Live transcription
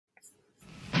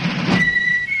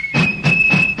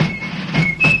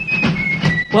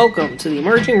Welcome to the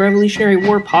Emerging Revolutionary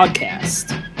War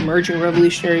podcast. Emerging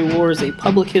Revolutionary War is a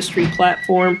public history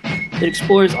platform that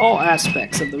explores all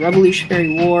aspects of the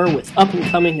Revolutionary War with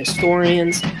up-and-coming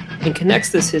historians and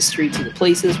connects this history to the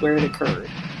places where it occurred.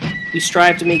 We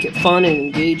strive to make it fun and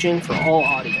engaging for all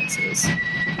audiences.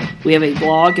 We have a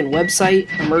blog and website,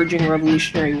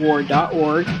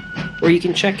 emergingrevolutionarywar.org, where you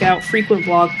can check out frequent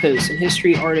blog posts and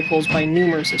history articles by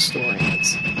numerous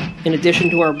historians. In addition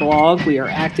to our blog, we are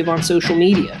active on social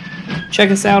media.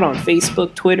 Check us out on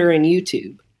Facebook, Twitter, and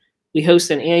YouTube. We host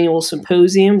an annual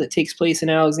symposium that takes place in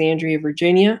Alexandria,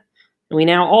 Virginia, and we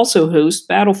now also host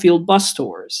battlefield bus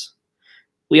tours.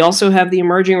 We also have the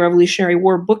Emerging Revolutionary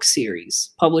War book series,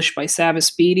 published by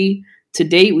Savas Beatty. To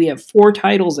date, we have 4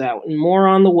 titles out and more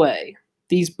on the way.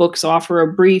 These books offer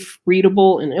a brief,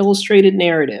 readable, and illustrated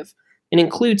narrative and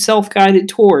include self-guided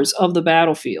tours of the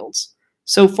battlefields.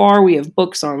 So far, we have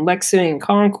books on Lexington and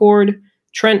Concord,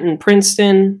 Trenton,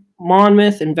 Princeton,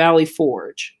 Monmouth, and Valley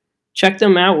Forge. Check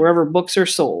them out wherever books are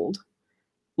sold.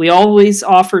 We always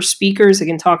offer speakers that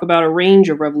can talk about a range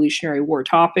of Revolutionary War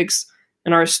topics,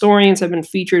 and our historians have been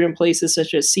featured in places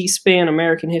such as C-SPAN,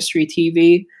 American History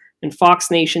TV, and Fox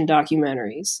Nation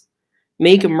documentaries.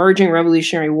 Make Emerging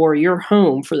Revolutionary War your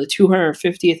home for the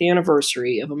 250th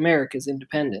anniversary of America's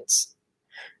independence.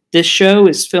 This show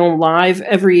is filmed live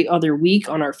every other week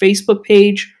on our Facebook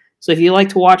page, so if you like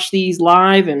to watch these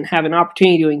live and have an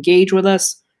opportunity to engage with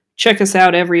us, check us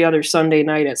out every other Sunday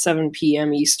night at 7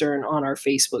 p.m. Eastern on our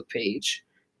Facebook page.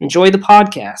 Enjoy the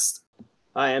podcast.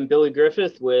 Hi, I'm Billy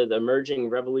Griffith with Emerging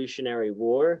Revolutionary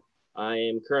War. I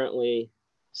am currently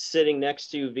sitting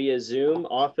next to, via Zoom,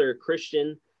 author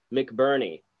Christian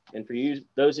McBurney. And for you,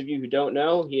 those of you who don't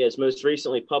know, he has most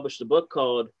recently published a book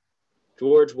called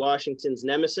George Washington's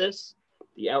Nemesis,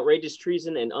 the outrageous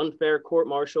treason and unfair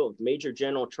court-martial of Major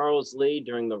General Charles Lee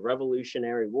during the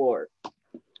Revolutionary War.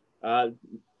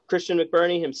 Christian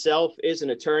McBurney himself is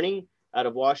an attorney out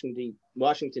of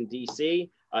Washington, D.C.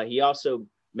 He also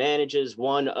manages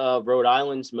one of Rhode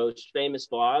Island's most famous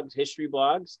blogs, history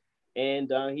blogs,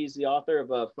 and he's the author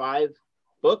of 5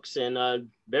 books and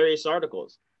various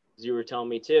articles, as you were telling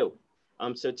me too.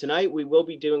 So tonight we will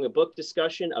be doing a book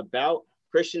discussion about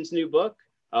Christian's new book.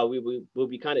 We'll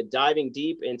be kind of diving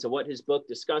deep into what his book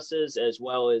discusses, as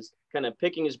well as kind of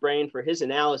picking his brain for his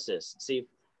analysis, see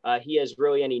if he has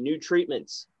really any new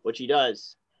treatments, which he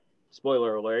does,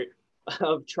 spoiler alert,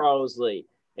 of Charles Lee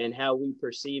and how we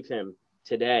perceive him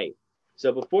today.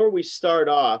 So before we start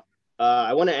off,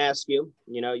 I want to ask you,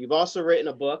 you've also written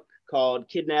a book called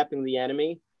Kidnapping the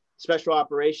Enemy, Special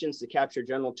Operations to Capture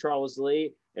General Charles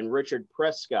Lee and Richard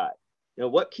Prescott.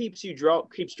 What keeps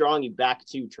drawing you back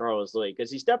to Charles Lee?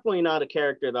 Because he's definitely not a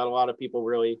character that a lot of people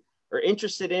really are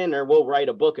interested in or will write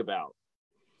a book about.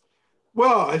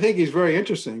 Well, I think he's very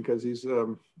interesting because he's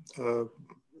a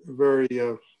very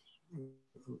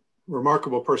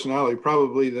remarkable personality,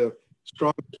 probably the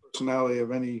strongest personality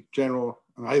of any general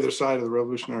on either side of the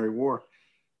Revolutionary War.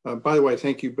 By the way,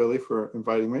 thank you, Billy, for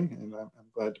inviting me, and I'm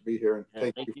glad to be here.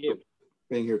 And thank you for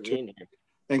being here too.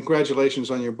 And congratulations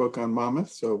on your book on Monmouth.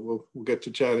 So we'll get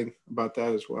to chatting about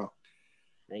that as well.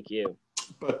 Thank you.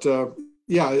 But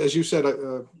yeah, as you said,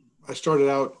 I started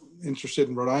out interested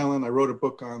in Rhode Island. I wrote a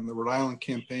book on the Rhode Island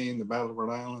campaign, the Battle of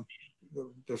Rhode Island, the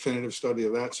definitive study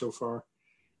of that so far.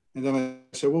 And then I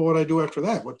said, well, what do I do after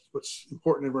that? What's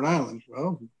important in Rhode Island?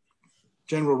 Well,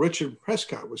 General Richard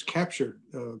Prescott was captured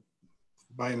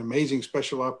by an amazing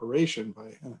special operation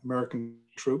by American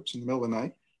troops in the middle of the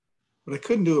night. But I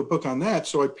couldn't do a book on that,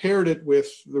 so I paired it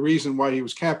with the reason why he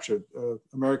was captured.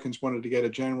 Americans wanted to get a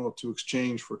general to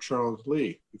exchange for Charles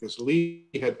Lee, because Lee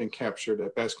had been captured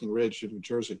at Basking Ridge in New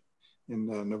Jersey in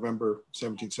November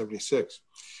 1776.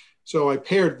 So I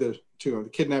paired the two. The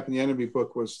Kidnapping the Enemy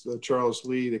book was Charles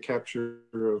Lee, the capture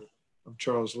of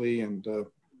Charles Lee and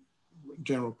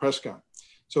General Prescott.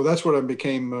 So that's what I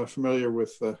became familiar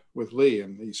with Lee,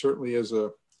 and he certainly is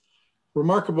a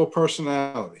remarkable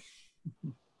personality.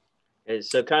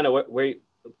 So kind of where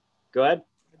go ahead.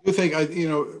 I do think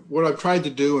what I've tried to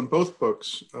do in both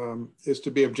books is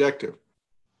to be objective.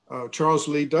 Charles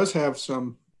Lee does have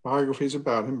some biographies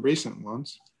about him, recent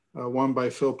ones. One by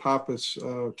Phil Pappas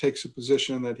takes a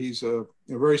position that he's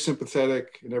very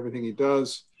sympathetic in everything he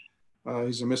does.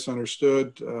 He's a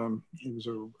misunderstood. He was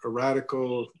a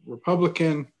radical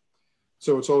Republican,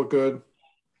 so it's all good.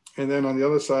 And then on the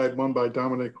other side, one by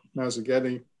Dominic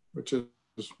Mazzaghetti, which is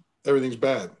everything's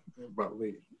bad about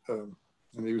Lee, and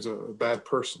he was a bad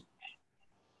person.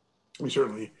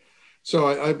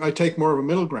 So I take more of a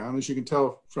middle ground, as you can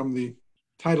tell from the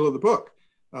title of the book.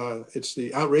 It's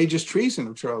the outrageous treason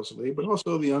of Charles Lee, but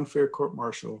also the unfair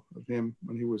court-martial of him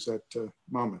when he was at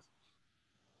Monmouth.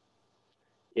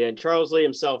 Yeah, and Charles Lee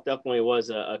himself definitely was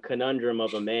a conundrum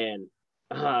of a man.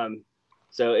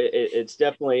 So it's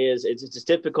definitely is. It's just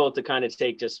difficult to kind of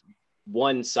take just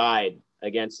one side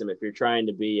against him if you're trying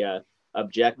to be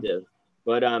objective.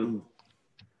 But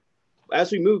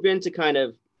as we move into kind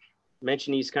of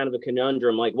mention he's kind of a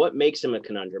conundrum, like what makes him a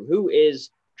conundrum? Who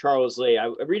is Charles Lee?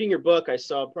 Reading your book, I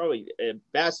saw probably a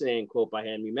fascinating quote by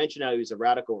him. You mentioned how he was a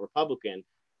radical Republican.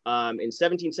 In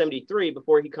 1773,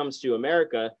 before he comes to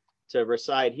America to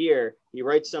reside here, he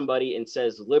writes somebody and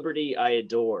says, "Liberty I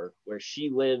adore, where she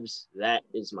lives, that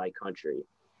is my country."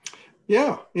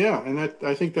 Yeah, and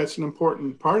I think that's an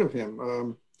important part of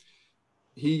him.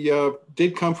 He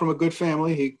did come from a good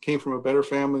family. He came from a better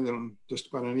family than just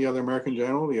about any other American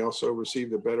general. He also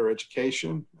received a better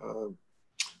education,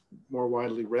 more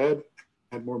widely read,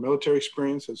 had more military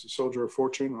experience as a soldier of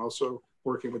fortune, also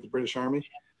working with the British Army.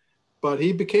 But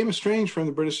he became estranged from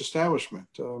the British establishment.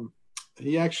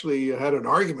 He actually had an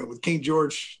argument with King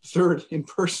George III in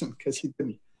person because he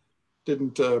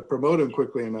didn't promote him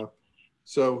quickly enough.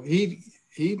 So he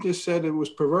just said it was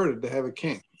perverted to have a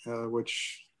king,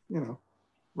 which,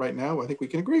 right now I think we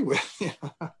can agree with.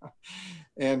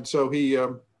 And so he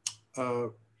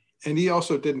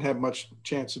also didn't have much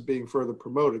chance of being further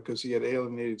promoted because he had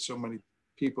alienated so many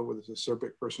people with his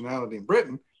acerbic personality in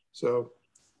Britain. So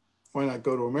why not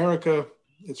go to America?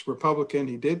 It's Republican.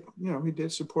 He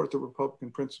did support the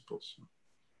Republican principles,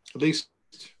 at least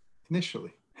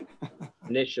initially.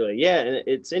 Initially, yeah, and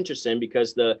it's interesting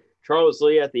because the Charles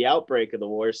Lee at the outbreak of the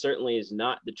war certainly is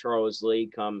not the Charles Lee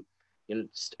come,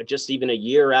 just even a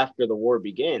year after the war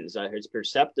begins. His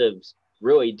perceptives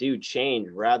really do change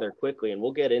rather quickly, and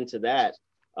we'll get into that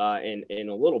in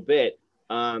a little bit.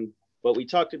 But we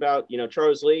talked about,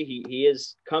 Charles Lee, he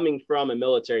is coming from a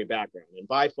military background. And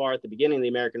by far, at the beginning of the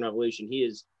American Revolution, he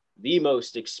is the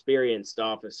most experienced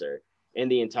officer in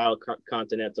the entire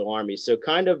Continental Army. So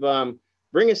kind of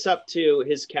bring us up to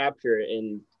his capture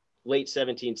in late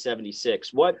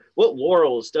 1776. What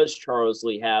laurels does Charles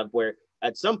Lee have where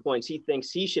at some points he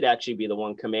thinks he should actually be the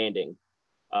one commanding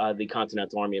the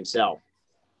Continental Army himself?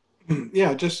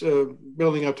 Yeah, just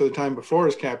building up to the time before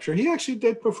his capture, he actually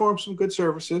did perform some good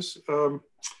services.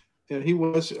 And he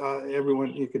was,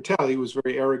 everyone, you could tell, he was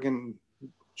very arrogant,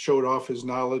 showed off his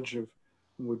knowledge of,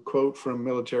 would quote from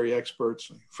military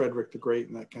experts, like Frederick the Great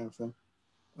and that kind of thing.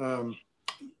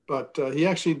 But he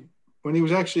actually, when he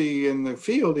was actually in the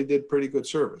field, he did pretty good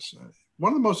service.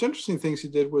 One of the most interesting things he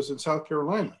did was in South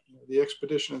Carolina, the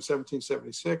expedition in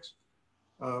 1776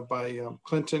 by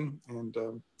Clinton and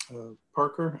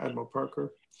Parker, Admiral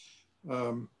Parker.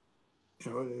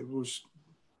 It was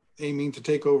aiming to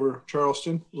take over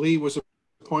Charleston. Lee was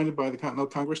appointed by the Continental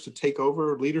Congress to take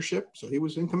over leadership, so he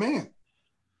was in command.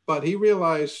 But he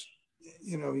realized,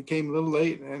 he came a little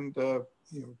late, and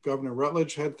Governor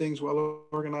Rutledge had things well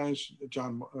organized.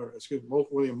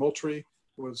 William Moultrie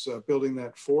was building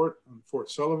that fort, Fort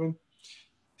Sullivan,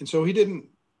 and so he didn't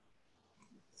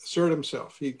assert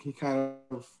himself. He kind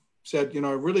of said,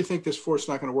 I really think this fort's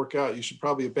not going to work out. You should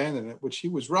probably abandon it, which he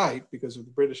was right, because if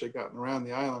the British had gotten around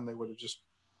the island, they would have just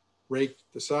raked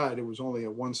the side. It was only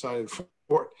a one-sided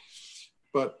fort.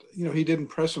 But, he didn't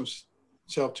press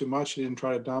himself too much. He didn't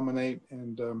try to dominate,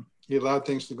 and he allowed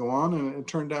things to go on, and it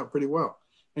turned out pretty well.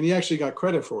 And he actually got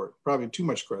credit for it, probably too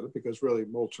much credit, because really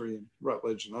Moultrie and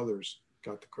Rutledge and others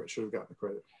should have gotten the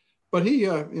credit. But he,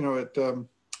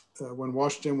 when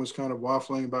Washington was kind of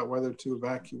waffling about whether to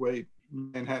evacuate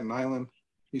Manhattan Island,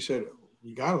 he said,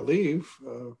 "We got to leave.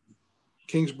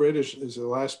 King's Bridge is the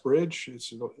last bridge.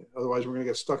 Otherwise, we're going to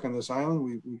get stuck on this island.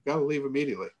 We've got to leave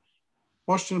immediately."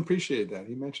 Washington appreciated that.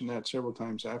 He mentioned that several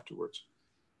times afterwards.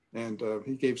 And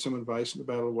he gave some advice in the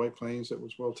Battle of White Plains that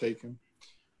was well taken.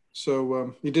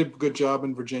 So he did a good job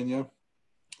in Virginia.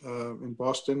 In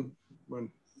Boston, when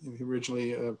he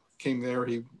originally came there,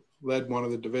 he led one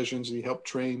of the divisions. He helped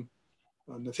train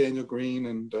Nathaniel Greene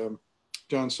and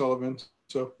John Sullivan.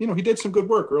 So, he did some good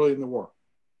work early in the war.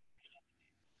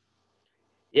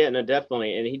 Yeah, no,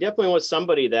 definitely. And he definitely was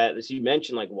somebody that, as you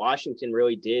mentioned, like Washington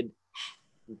really did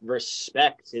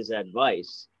respect his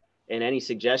advice, and any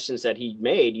suggestions that he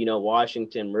made,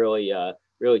 Washington really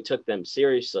took them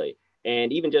seriously.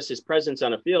 And even just his presence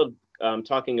on a field,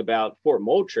 talking about Fort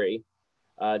Moultrie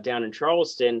down in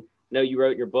Charleston. You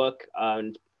wrote your book,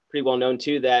 pretty well known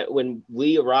too, that when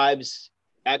Lee arrives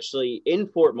actually in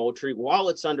Fort Moultrie, while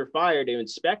it's under fire to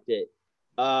inspect it,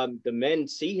 the men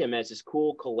see him as this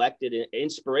cool, collected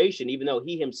inspiration, even though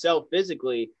he himself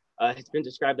physically has been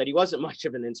described that he wasn't much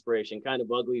of an inspiration, kind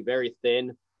of ugly, very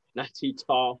thin. not too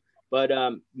tall. But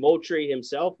Moultrie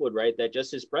himself would write that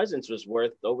just his presence was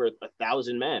worth over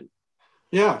 1,000 men.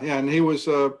 Yeah, and he was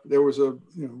there was a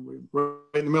right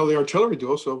in the middle of the artillery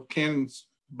duel, so cannons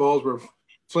balls were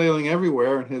flailing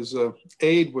everywhere, and his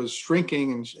aide was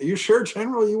shrinking. And are you sure,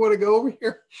 General, you want to go over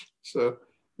here? So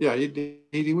yeah,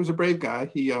 he was a brave guy.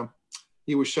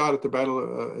 He was shot at the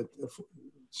battle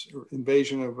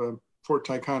invasion of Fort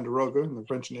Ticonderoga in the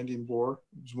French and Indian War.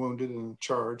 He was wounded in a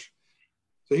charge.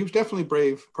 So he was definitely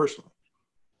brave personally.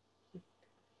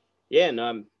 Yeah,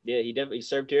 and he definitely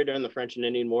served here during the French and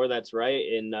Indian War. That's right,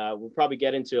 and we'll probably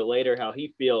get into it later how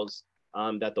he feels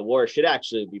that the war should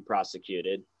actually be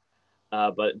prosecuted.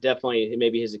 But definitely,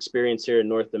 maybe his experience here in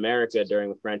North America during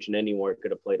the French and Indian War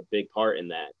could have played a big part in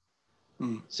that.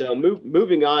 So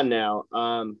moving on now.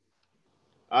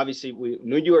 Obviously,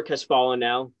 New York has fallen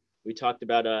now. We talked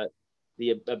about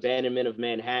the abandonment of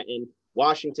Manhattan.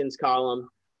 Washington's column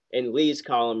and Lee's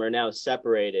column are now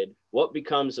separated. What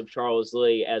becomes of Charles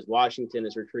Lee as Washington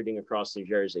is retreating across New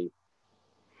Jersey?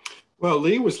 Well,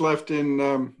 Lee was left in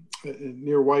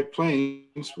near White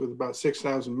Plains with about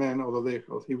 6,000 men, although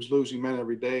he was losing men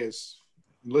every day as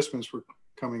enlistments were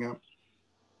coming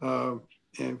up.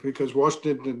 And because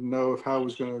Washington didn't know if Howe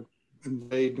was going to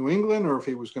invade New England or if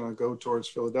he was going to go towards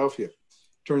Philadelphia.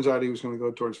 Turns out he was going to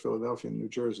go towards Philadelphia and New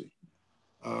Jersey.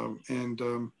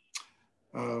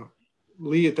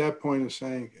 Lee at that point is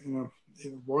saying,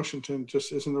 Washington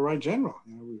just isn't the right general.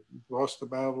 We lost the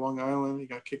Battle of Long Island. He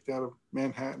got kicked out of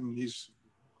Manhattan. He's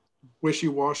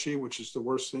wishy-washy, which is the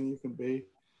worst thing you can be.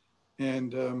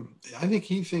 And I think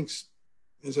he thinks,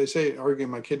 as I say,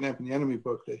 arguing my Kidnapping the Enemy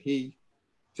book, that he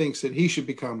thinks that he should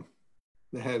become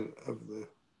the head of the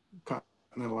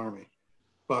Continental Army.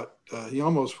 But he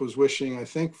almost was wishing, I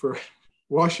think, for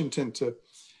Washington to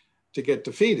get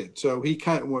defeated. So he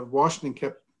what Washington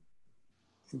kept,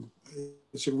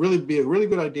 it would be a really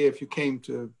good idea if you came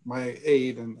to my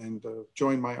aid and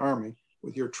joined my army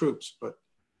with your troops. But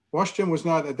Washington was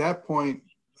not at that point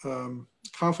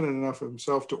confident enough of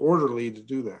himself to order Lee to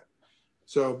do that.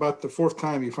 So about the fourth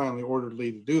time he finally ordered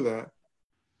Lee to do that,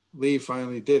 Lee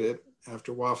finally did it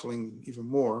after waffling even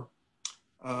more.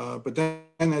 But then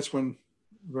that's when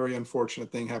a very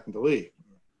unfortunate thing happened to Lee,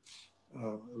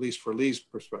 at least for Lee's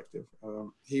perspective.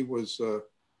 He was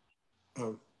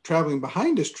traveling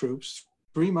behind his troops,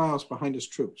 3 miles behind his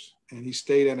troops, and he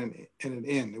stayed at an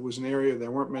inn. It was an area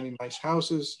there weren't many nice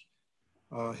houses.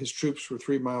 His troops were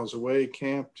 3 miles away,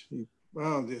 camped.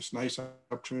 This nice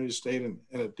opportunity to stay in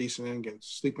a decent inn,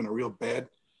 sleep in a real bed,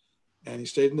 and he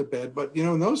stayed in the bed. But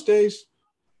in those days,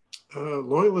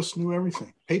 loyalists knew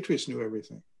everything. Patriots knew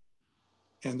everything,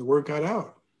 and the word got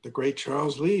out. The great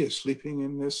Charles Lee is sleeping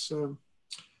in this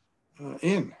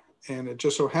inn, and it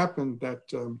just so happened that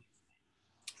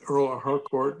Earl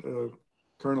Harcourt,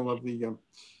 colonel of the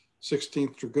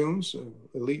 16th Dragoons,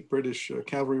 elite British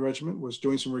cavalry regiment, was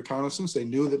doing some reconnaissance. They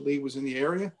knew that Lee was in the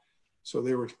area, so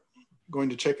they were going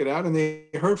to check it out, and they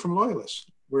heard from loyalists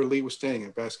where Lee was staying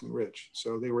at Basking Ridge.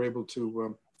 So they were able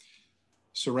to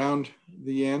surround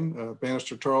the inn.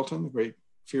 Bannister Tarleton, the great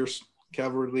fierce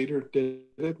cavalry leader, did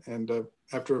it, and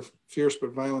after a fierce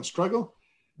but violent struggle,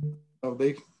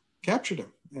 they captured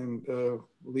him, and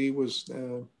Lee was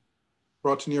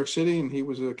brought to New York City, and he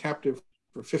was a captive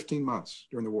for 15 months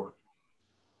during the war.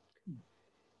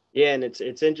 Yeah, and it's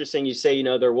interesting you say,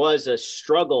 there was a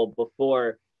struggle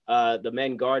before the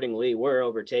men guarding Lee were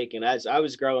overtaken. As I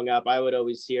was growing up, I would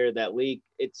always hear that Lee,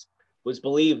 it was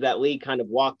believed that Lee kind of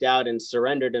walked out and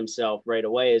surrendered himself right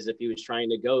away as if he was trying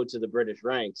to go to the British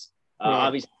ranks.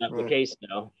 Obviously not the case,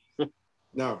 though.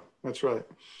 No, that's right.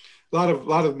 A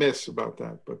lot of myths about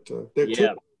that, but two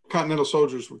Continental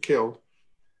soldiers were killed,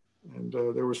 and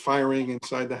there was firing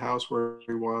inside the house where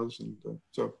he was, and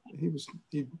so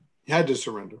he had to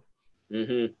surrender.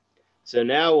 Mm-hmm. So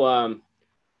now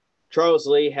Charles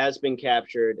Lee has been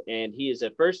captured, and he is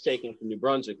at first taken from New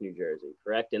Brunswick, New Jersey,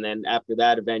 correct? And then after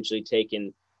that, eventually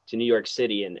taken to New York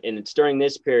City. And it's during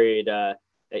this period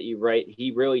that you write,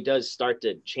 he really does start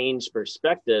to change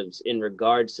perspectives in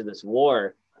regards to this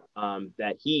war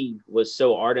that he was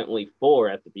so ardently for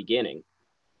at the beginning.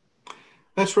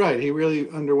 That's right. He really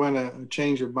underwent a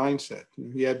change of mindset.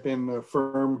 He had been a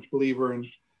firm believer in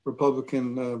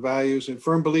Republican values and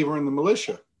firm believer in the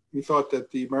militia. He thought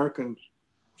that the American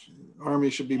army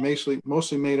should be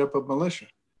mostly made up of militia.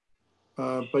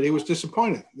 But he was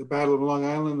disappointed. The Battle of Long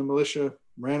Island, the militia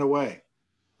ran away.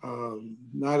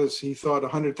 Not as he thought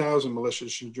 100,000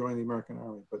 militias should join the American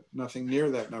army, but nothing near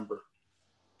that number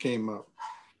came up.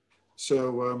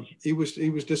 So he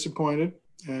was disappointed,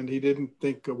 and he didn't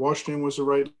think Washington was the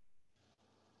right.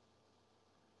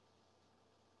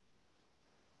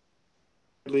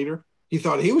 leader. He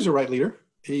thought he was the right leader.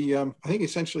 He, I think,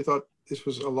 essentially thought this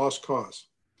was a lost cause.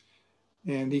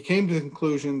 And he came to the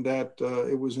conclusion that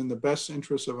it was in the best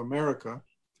interest of America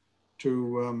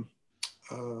to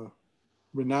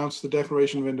renounce the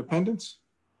Declaration of Independence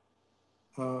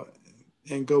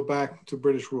and go back to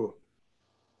British rule.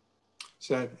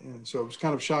 So it was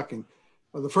kind of shocking.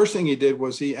 The first thing he did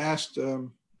was he asked,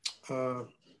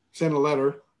 sent a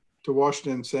letter to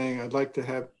Washington saying, I'd like to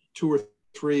have 2 or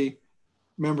 3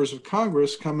 members of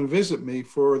Congress come and visit me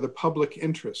for the public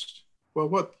interest. Well,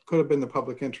 what could have been the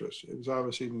public interest? It was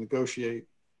obviously to negotiate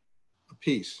a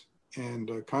peace.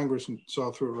 And Congress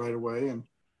saw through it right away, and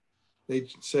they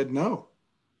said no.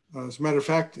 As a matter of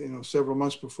fact, several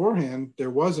months beforehand, there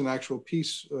was an actual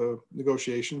peace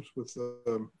negotiations with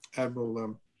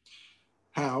Admiral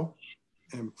Howe,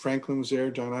 and Franklin was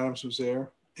there, John Adams was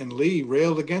there, and Lee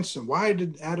railed against them. Why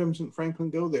did Adams and Franklin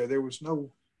go there? There was no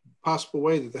possible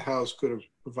way that the House could have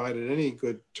provided any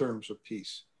good terms of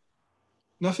peace.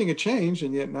 Nothing had changed,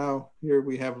 and yet now here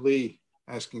we have Lee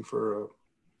asking for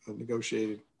a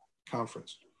negotiated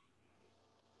conference.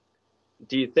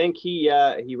 Do you think he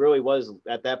really was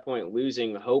at that point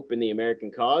losing hope in the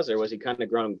American cause, or was he kind of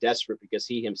growing desperate because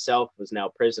he himself was now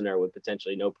prisoner with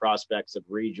potentially no prospects of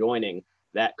rejoining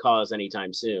that cause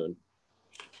anytime soon?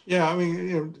 Yeah, I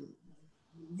mean,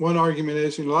 one argument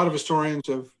is, a lot of historians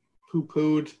have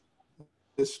poo-pooed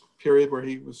this period where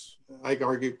he was, I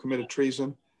argue, committed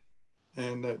treason,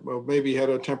 and that, well, maybe he had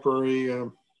a temporary,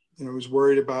 was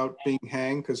worried about being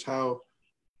hanged because Howe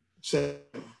said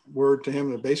word to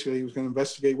him that basically he was going to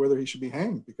investigate whether he should be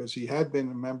hanged because he had been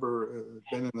a member,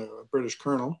 been in the British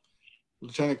colonel,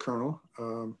 lieutenant colonel,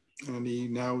 and he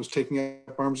now was taking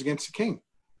up arms against the king.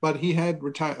 But he had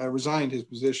resigned his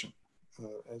position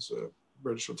as a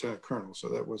British lieutenant colonel, so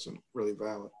that wasn't really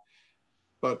valid.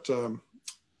 But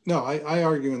no, I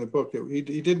argue in the book that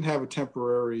he didn't have a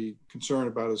temporary concern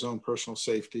about his own personal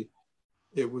safety.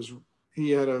 It was, he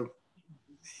had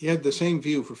the same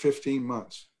view for 15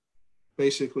 months,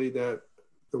 basically that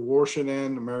the war should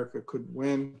end, America could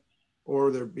win, or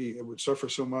it would suffer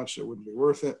so much it wouldn't be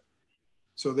worth it.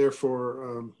 So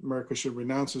therefore, America should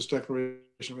renounce its Declaration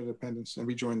of Independence and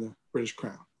rejoin the British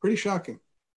Crown. Pretty shocking,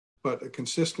 but a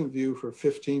consistent view for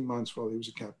 15 months while he was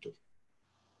a captive.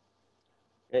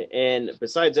 And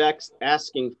besides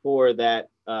asking for that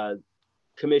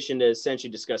commission to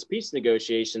essentially discuss peace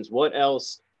negotiations, what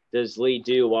else does Lee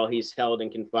do while he's held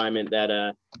in confinement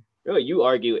that really you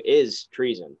argue is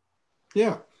treason?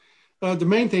 Yeah, the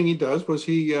main thing he does was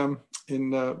he,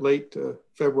 in late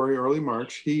February, early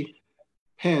March, he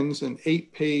pens an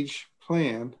 8-page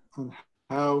plan on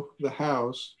how the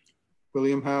Howes,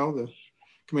 William Howe, the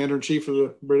commander-in-chief of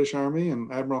the British Army,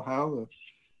 and Admiral Howe,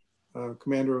 the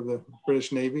commander of the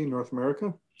British Navy in North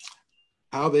America,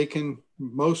 how they can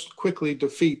most quickly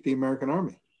defeat the American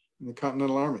Army, the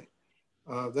Continental Army.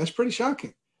 That's pretty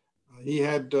shocking.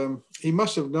 He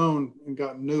must have known and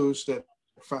gotten news that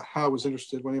Howe was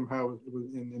interested, William Howe,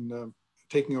 in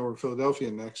taking over Philadelphia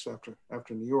next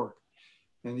after New York.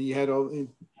 And he had an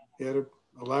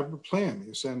elaborate plan.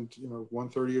 You send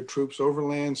 1/3 of your troops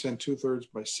overland, send 2/3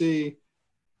 by sea.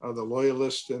 The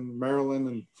loyalists in Maryland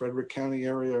and Frederick County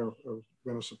area are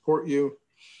going to support you.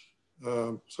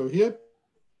 So he had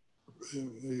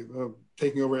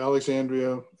taking over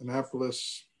Alexandria,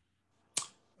 Annapolis.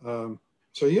 So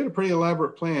he had a pretty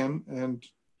elaborate plan, and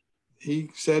he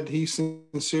said he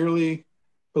sincerely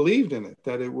believed in it,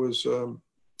 that it was,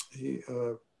 he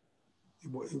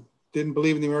didn't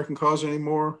believe in the American cause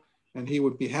anymore, and he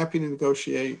would be happy to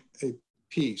negotiate a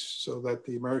peace so that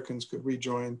the Americans could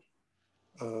rejoin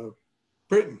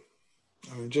Britain.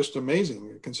 I mean, just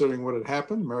amazing, considering what had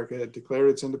happened. America had declared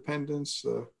its independence.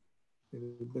 It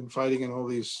had been fighting in all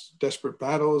these desperate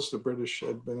battles. The British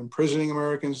had been imprisoning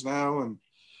Americans now and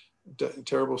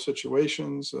terrible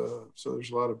situations. So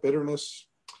there's a lot of bitterness.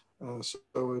 So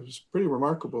it was pretty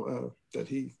remarkable that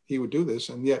he would do this.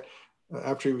 And yet,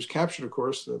 after he was captured, of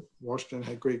course, Washington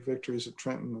had great victories at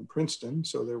Trenton and Princeton.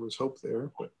 So there was hope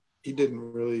there, but he didn't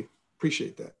really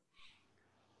appreciate that.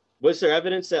 Was there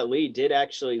evidence that Lee did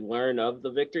actually learn of the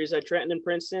victories at Trenton and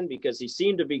Princeton? Because he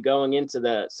seemed to be going into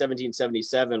the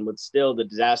 1777 with still the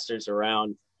disasters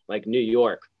around like New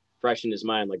York fresh in his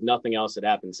mind, like nothing else had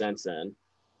happened since then.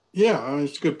 Yeah, I mean,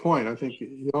 it's a good point. I think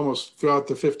he almost throughout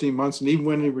the 15 months, and even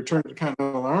when he returned to the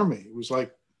Continental Army, it was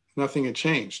like nothing had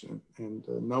changed, and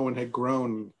no one had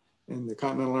grown, and the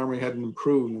Continental Army hadn't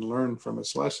improved and learned from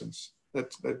its lessons.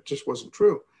 That just wasn't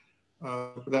true.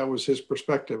 But that was his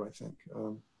perspective, I think.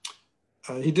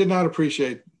 He did not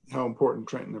appreciate how important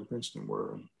Trenton and Princeton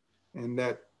were. and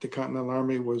that the Continental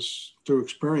Army was, through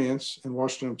experience, and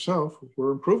Washington himself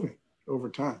were improving over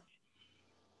time.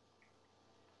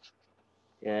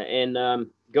 Yeah, and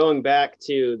going back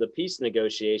to the peace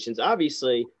negotiations,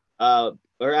 obviously,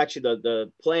 or actually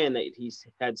the plan that he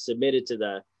had submitted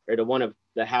to one of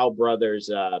the Howe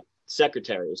brothers'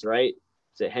 secretaries, right?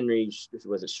 Is it Henry?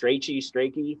 Was it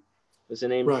Strachey? Was the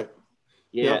name? Right.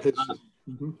 Yeah.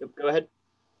 Go ahead.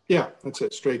 Yeah, that's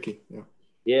it. Strachey. Yeah.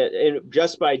 Yeah, and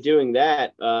just by doing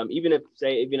that, even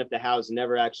if the Howes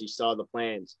never actually saw the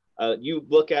plans, you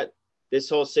look at this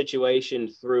whole situation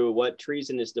through what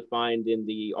treason is defined in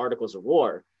the Articles of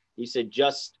War. He said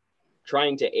just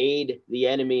trying to aid the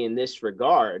enemy in this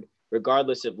regard,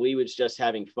 regardless if Lee was just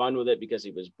having fun with it because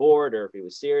he was bored or if he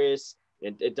was serious,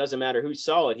 it doesn't matter who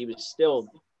saw it. He was still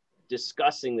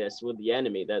discussing this with the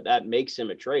enemy. That makes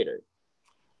him a traitor.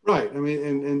 Right. I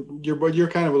mean, and what you're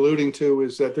kind of alluding to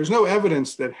is that there's no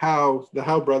evidence that the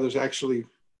Howe brothers actually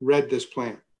read this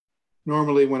plan.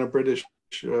 Normally, when a British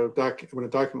when a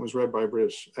document was read by a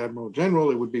British Admiral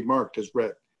General, it would be marked as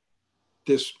read.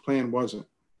 This plan wasn't,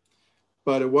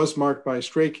 but it was marked by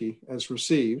Strachey as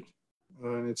received,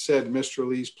 and it said Mr.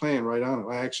 Lee's plan right on it.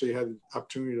 I actually had the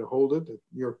opportunity to hold it at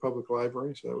New York Public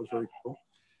Library, so that was very cool.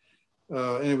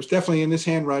 And it was definitely in his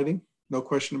handwriting, no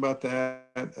question about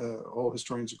that. All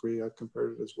historians agree. I've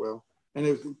compared it as well. And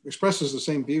it expresses the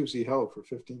same views he held for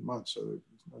 15 months, so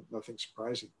there's nothing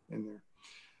surprising in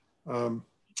there.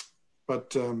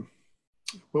 But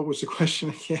what was the question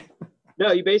again?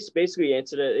 No, you basically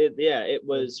answered it. It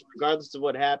was, regardless of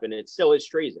what happened, it still is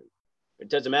treason. It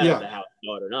doesn't matter if the House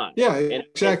saw it or not. Yeah,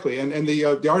 exactly. And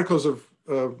the Articles of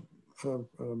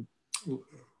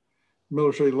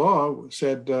Military Law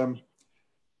said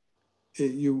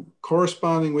you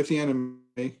corresponding with the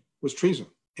enemy was treason.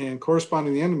 And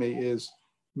corresponding the enemy is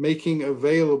making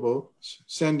available,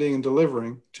 sending and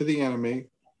delivering to the enemy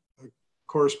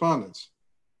correspondence.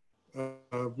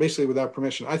 Basically without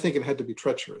permission. I think it had to be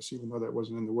treacherous, even though that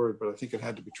wasn't in the word, but I think it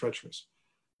had to be treacherous.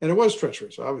 And it was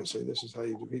treacherous, obviously. This is how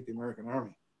you defeat the American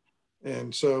army.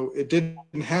 And so it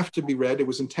didn't have to be read. It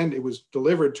was intended, it was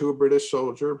delivered to a British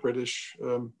soldier, British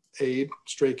aide,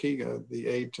 Strachey, the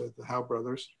aide to the Howe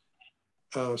brothers.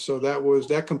 So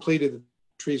that completed the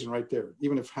treason right there,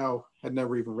 even if Howe had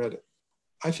never even read it.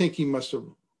 I think he must have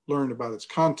learned about its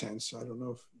contents. I don't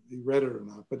know if he read it or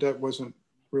not, but that wasn't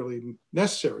really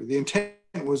necessary. The intent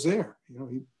was there.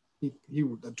 He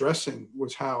addressing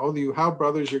was Howe. Oh, you Howe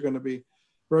brothers, you're going to be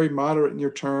very moderate in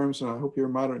your terms, and I hope you're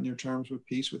moderate in your terms with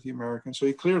peace with the Americans. So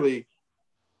he clearly,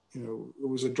 it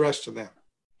was addressed to them.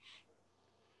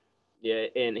 Yeah,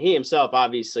 and he himself,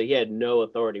 obviously, he had no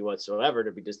authority whatsoever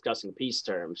to be discussing peace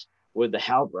terms with the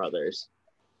Howe brothers.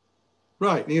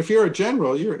 Right. And if you're a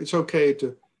general, it's okay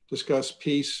to discuss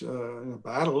peace in a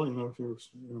battle. If you're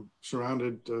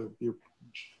surrounded, you're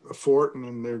a fort, and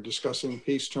then they're discussing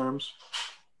peace terms.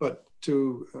 But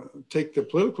to take the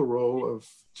political role of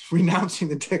renouncing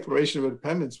the Declaration of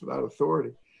Independence without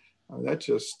authority, that's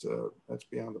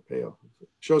beyond the pale. It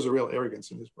shows a real arrogance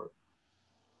in his part.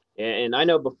 And I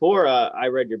know before I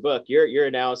read your book, your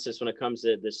analysis when it comes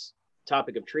to this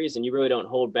topic of treason, you really don't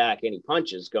hold back any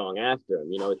punches going after him.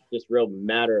 It's just real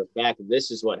matter of fact.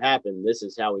 This is what happened. This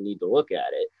is how we need to look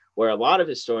at it. Where a lot of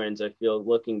historians, I feel,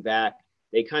 looking back,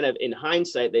 they kind of, in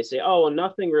hindsight, they say, oh, well,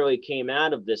 nothing really came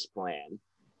out of this plan.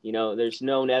 There's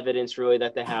no evidence really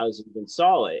that the Howes even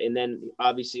saw it. And then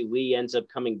obviously Lee ends up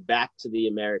coming back to the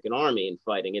American army and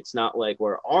fighting. It's not like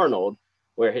where Arnold,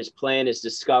 where his plan is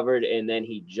discovered and then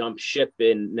he jumps ship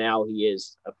and now he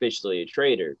is officially a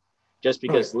traitor. Just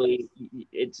because Lee,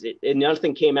 and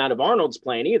nothing came out of Arnold's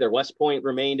plan either. West Point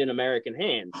remained in American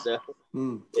hands.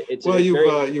 So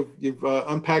you've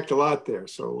unpacked a lot there.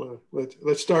 So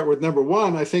let's start with number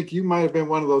one. I think you might have been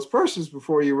one of those persons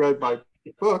before you read my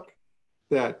book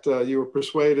that you were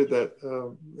persuaded that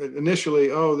initially,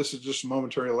 this is just a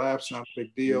momentary lapse, not a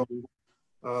big deal.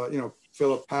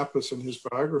 Philip Pappas in his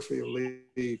biography of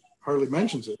Lee hardly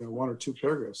mentions it, one or two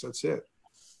paragraphs, that's it.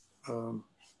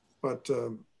 But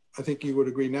I think you would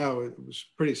agree now it was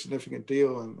a pretty significant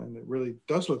deal, and it really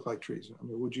does look like treason. I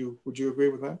mean, would you agree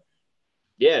with that?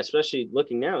 Yeah, especially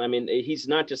looking now. I mean, he's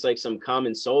not just like some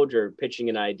common soldier pitching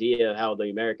an idea of how the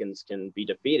Americans can be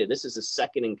defeated. This is a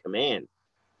second in command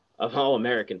of all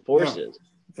American forces.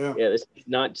 Yeah, this is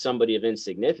not somebody of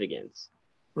insignificance.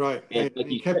 Right, and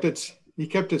he kept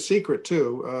it secret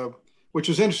too, which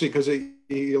was interesting because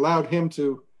he allowed him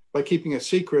to, by keeping it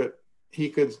secret, he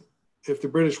could, if the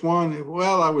British won,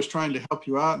 well, I was trying to help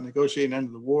you out and negotiate an end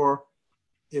of the war.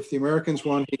 If the Americans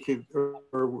won, he could,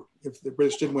 or if the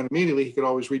British didn't win immediately, he could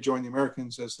always rejoin the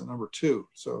Americans as the number two.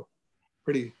 So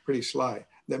pretty sly.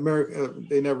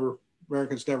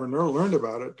 Americans never learned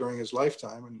about it during his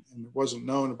lifetime, and it wasn't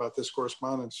known about this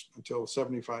correspondence until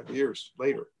 75 years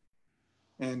later.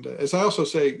 And as I also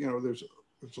say, there's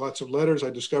lots of letters. I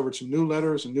discovered some new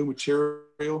letters and new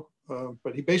material,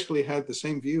 but he basically had the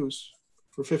same views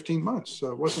for 15 months.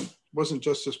 So it wasn't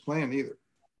just his plan either.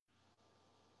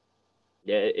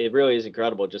 Yeah, it really is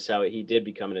incredible just how he did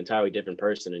become an entirely different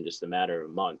person in just a matter of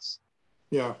months.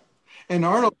 Yeah. And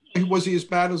Arnold, was he as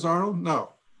bad as Arnold?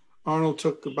 No. Arnold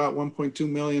took about $1.2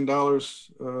 million,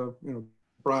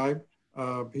 bribe.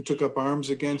 He took up arms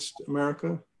against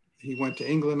America. He went to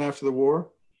England after the war.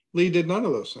 Lee did none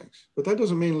of those things, but that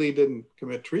doesn't mean Lee didn't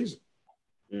commit treason.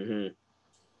 Mm-hmm.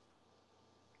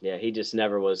 Yeah, he just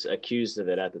never was accused of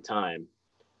it at the time.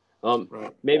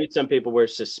 Right. Maybe some people were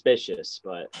suspicious,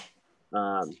 but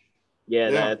I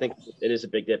think it is a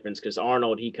big difference because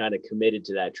Arnold, he kind of committed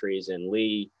to that treason.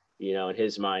 Lee, in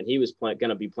his mind, he was going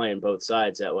to be playing both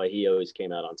sides. That way he always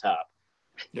came out on top.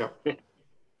 Yeah.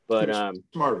 But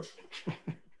smart.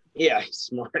 Yeah,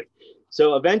 smart.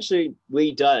 So eventually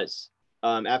Lee does,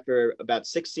 after about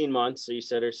 16 months, so you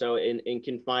said or so, in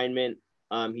confinement,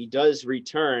 he does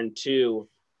return to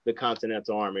the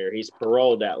Continental Army, or he's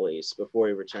paroled at least before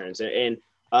he returns. And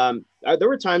there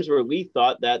were times where Lee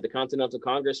thought that the Continental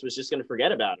Congress was just going to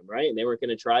forget about him, right? And they weren't going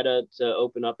to try to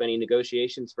open up any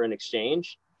negotiations for an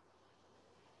exchange.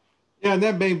 Yeah, and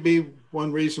that may be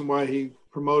one reason why he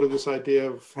promoted this idea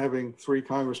of having 3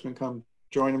 congressmen come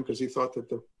join him, because he thought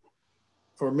that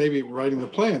or maybe writing the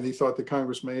plan, he thought the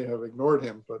Congress may have ignored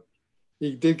him. But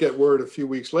he did get word a few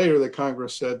weeks later that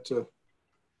Congress said to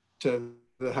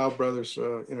the Howe brothers,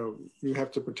 you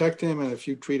have to protect him, and if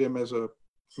you treat him as a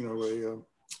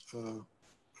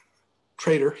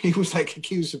traitor, he was like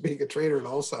accused of being a traitor on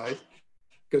all sides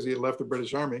because he had left the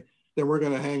British Army, then we're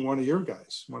going to hang one of your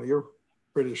guys, one of your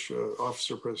British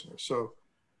officer prisoners. So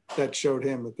that showed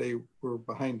him that they were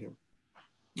behind him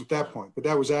at that point. But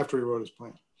that was after he wrote his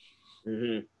plan.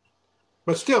 Mm-hmm.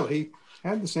 But still, he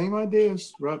had the same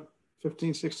ideas throughout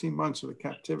 15, 16 months of the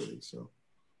captivity. So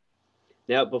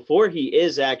now, before he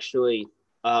is actually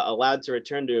allowed to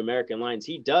return to American lines,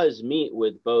 he does meet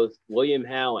with both William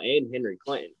Howe and Henry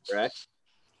Clinton, correct?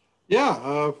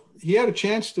 Yeah, he had a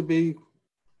chance to be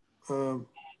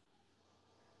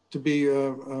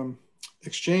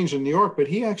exchanged in New York, but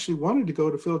he actually wanted to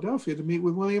go to Philadelphia to meet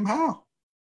with William Howe,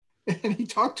 and he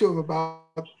talked to him about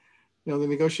the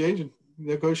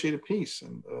negotiated peace,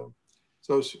 and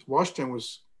so Washington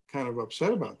was kind of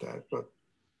upset about that, but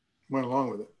went along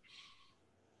with it.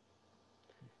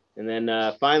 And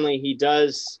then finally, he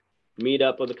does meet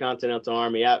up with the Continental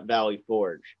Army at Valley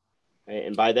Forge. Right?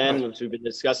 And by then, as we've been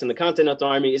discussing, the Continental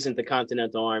Army isn't the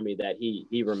Continental Army that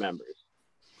he remembers.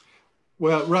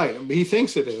 Well, right. He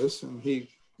thinks it is, and he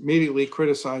immediately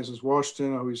criticizes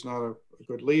Washington. Oh, he's not a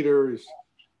good leader.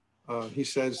 He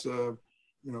says, that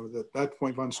at that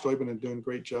point, von Steuben had done a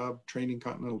great job training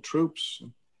Continental troops.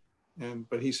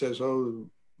 But he says, the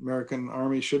American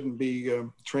Army shouldn't be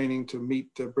training to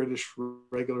meet the British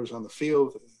regulars on the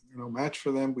field. No match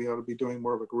for them. We ought to be doing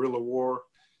more of a guerrilla war,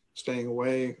 staying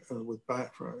away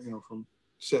from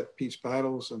set piece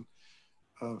battles. And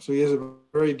so he has a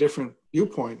very different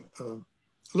viewpoint, a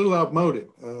little outmoded.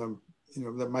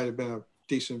 That might have been a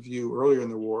decent view earlier in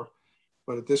the war,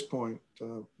 but at this point,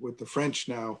 with the French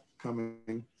now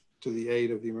coming to the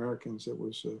aid of the Americans, it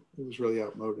was really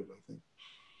outmoded, I think.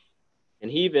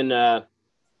 And he even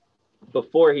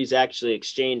before he's actually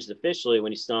exchanged officially,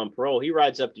 when he's still on parole, he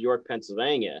rides up to York,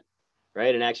 Pennsylvania,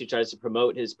 right, and actually tries to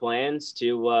promote his plans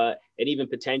to and even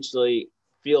potentially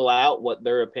feel out what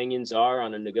their opinions are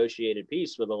on a negotiated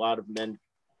peace with a lot of men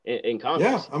in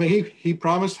Congress. Yeah, I mean, he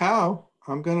promised Howe,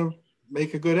 I'm going to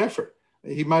make a good effort.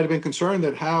 He might have been concerned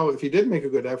that Howe, if he did make a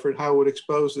good effort, Howe would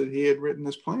expose that he had written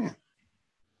this plan.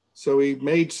 So he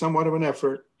made somewhat of an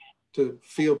effort to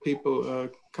feel people,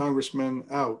 congressmen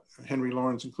out, Henry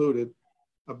Lawrence included,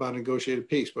 about negotiated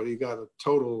peace. But he got a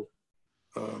total,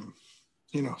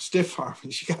 stiff arm.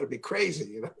 You got to be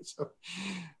crazy, So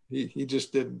he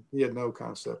just didn't. He had no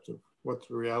concept of what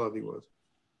the reality was.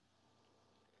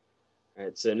 All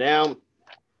right. So now,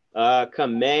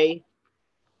 come May,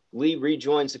 Lee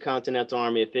rejoins the Continental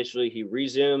Army officially. He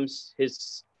resumes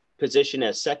his position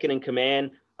as second in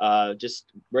command.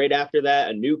 Just right after that,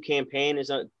 a new campaign is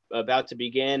about to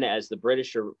begin as the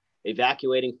British are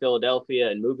evacuating Philadelphia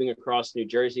and moving across New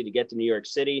Jersey to get to New York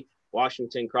City.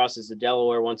 Washington crosses the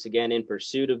Delaware once again in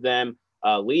pursuit of them.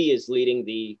 Lee is leading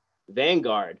the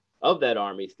vanguard of that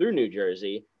army through New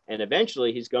Jersey, and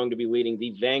eventually he's going to be leading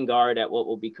the vanguard at what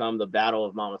will become the Battle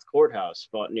of Monmouth Courthouse,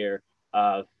 fought near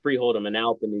Freehold and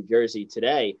Manalapan, New Jersey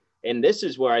today. And this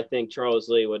is where I think Charles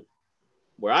Lee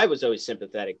where I was always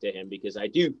sympathetic to him, because I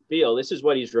do feel this is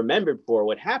what he's remembered for,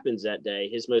 what happens that day,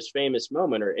 his most famous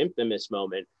moment or infamous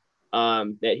moment,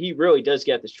 that he really does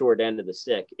get the short end of the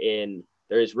stick. And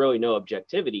there is really no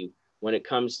objectivity when it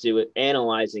comes to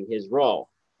analyzing his role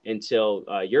until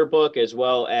your book, as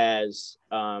well as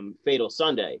Fatal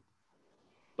Sunday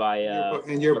by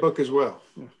and your book as well.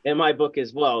 And my book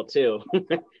as well too,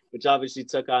 which obviously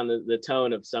took on the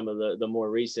tone of some of the more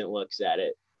recent looks at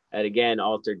it, and again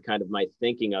altered kind of my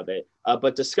thinking of it.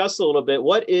 But discuss a little bit,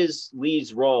 what is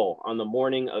Lee's role on the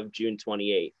morning of June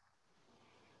 28th?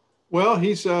 Well,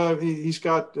 he's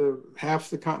got half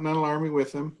the Continental Army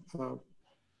with him.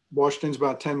 Washington's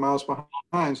about 10 miles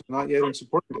behind, so not yet in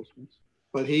supporting distance,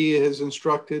 but he is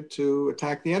instructed to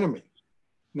attack the enemy.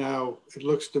 Now, it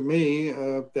looks to me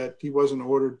that he wasn't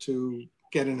ordered to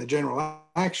get in a general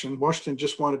action. Washington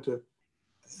just wanted to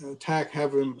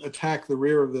have him attack the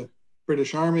rear of the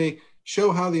British Army,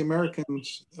 show how the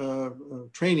Americans'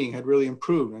 training had really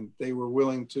improved, and they were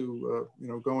willing to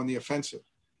go on the offensive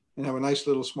and have a nice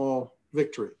little small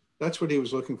victory. That's what he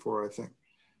was looking for, I think.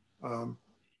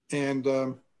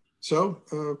 So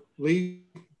Lee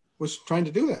was trying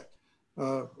to do that.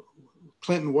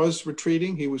 Clinton was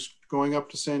retreating. He was going up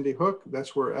to Sandy Hook.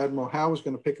 That's where Admiral Howe was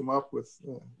going to pick him up with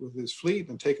his fleet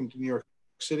and take him to New York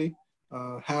City.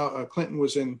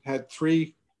 Clinton had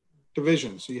 3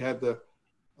 divisions. He had the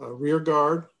rear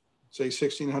guard, say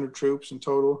 1,600 troops in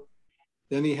total.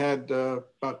 Then he had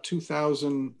about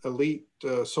 2,000 elite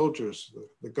soldiers,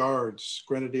 the guards,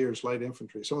 grenadiers, light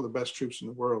infantry, some of the best troops in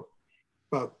the world,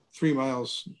 about 3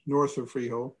 miles north of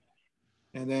Freehold.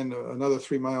 And then another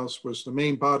 3 miles was the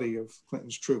main body of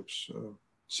Clinton's troops,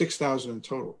 6,000 in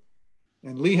total.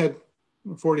 And Lee had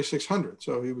 4,600,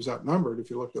 so he was outnumbered if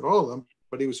you looked at all of them,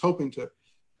 but he was hoping to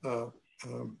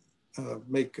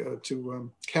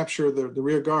capture the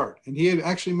rear guard. And he had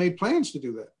actually made plans to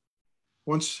do that.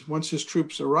 Once his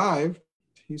troops arrived,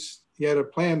 he had a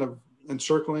plan of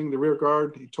encircling the rear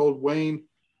guard. He told Wayne,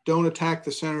 don't attack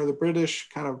the center of the British,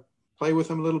 kind of play with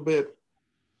them a little bit,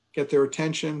 get their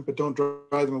attention, but don't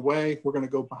drive them away. We're going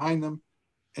to go behind them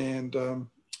and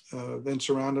then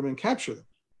surround them and capture them.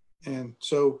 And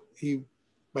so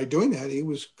by doing that, he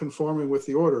was conforming with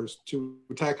the orders to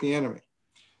attack the enemy.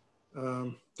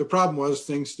 The problem was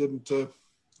things didn't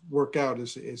work out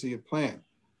as he had planned.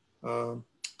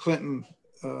 Clinton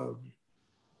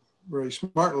very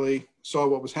smartly saw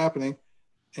what was happening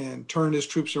and turned his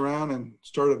troops around and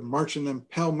started marching them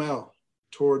pell-mell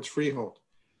towards Freehold.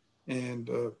 And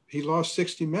he lost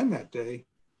 60 men that day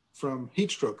from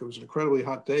heat stroke. It was an incredibly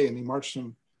hot day, and he marched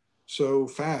them so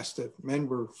fast that men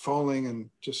were falling and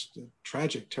just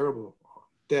tragic, terrible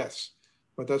deaths.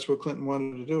 But that's what Clinton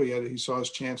wanted to do. He saw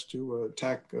his chance to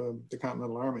attack the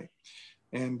Continental Army.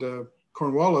 And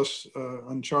Cornwallis,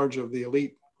 in charge of the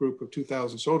elite group of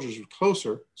 2,000 soldiers, was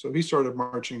closer. So he started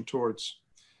marching towards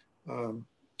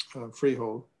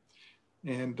Freehold.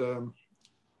 And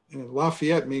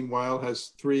Lafayette, meanwhile,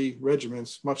 has 3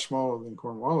 regiments, much smaller than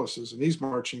Cornwallis's, and he's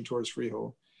marching towards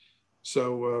Freehold.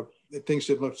 So things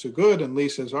didn't look so good, and Lee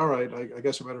says, all right, I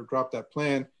guess I better drop that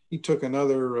plan. He took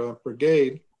another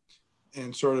brigade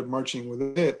and started marching with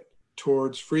it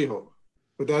towards Freehold.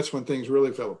 But that's when things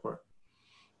really fell apart.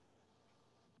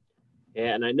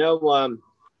 Yeah, and I know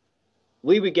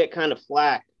Lee would get kind of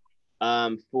flack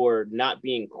for not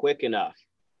being quick enough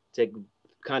to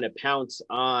kind of pounce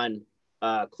on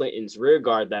Clinton's rear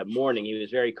guard that morning. He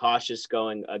was very cautious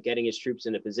getting his troops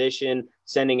into position,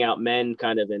 sending out men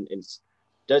kind of and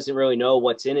doesn't really know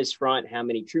what's in his front, how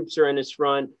many troops are in his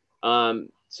front.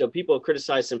 So people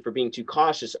criticized him for being too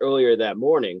cautious earlier that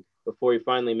morning before he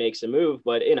finally makes a move.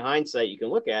 But in hindsight, you can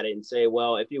look at it and say,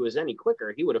 well, if he was any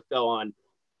quicker, he would have fell on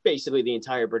basically the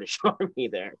entire British Army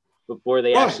there before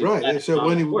they actually. Right. So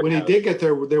when he did get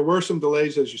there were some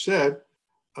delays, as you said.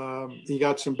 He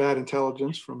got some bad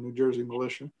intelligence from New Jersey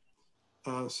militia.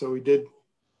 So he did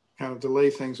kind of delay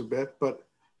things a bit. But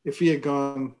if he had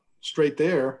gone straight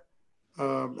there,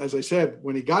 as I said,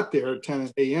 when he got there at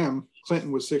 10 a.m.,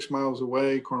 Clinton was 6 miles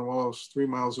away, Cornwallis 3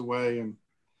 miles away.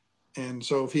 And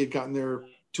so if he had gotten there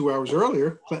 2 hours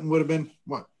earlier, Clinton would have been,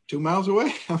 2 miles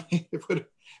away? I mean, it would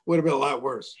have been a lot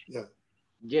worse. Yeah.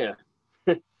 Yeah.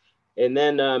 And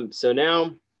then, so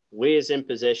now Lee is in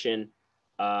position.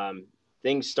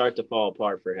 Things start to fall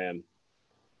apart for him.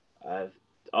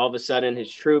 All of a sudden,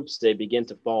 his troops, they begin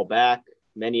to fall back,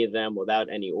 many of them without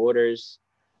any orders.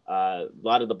 A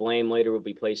lot of the blame later will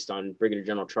be placed on Brigadier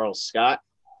General Charles Scott.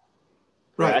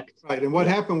 Correct? Right. And what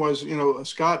happened was,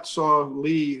 Scott saw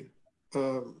Lee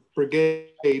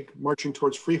brigade marching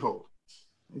towards Freehold.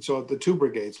 And so the two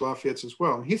brigades, Lafayette's as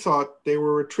well. And he thought they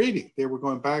were retreating. They were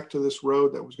going back to this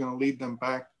road that was going to lead them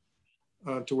back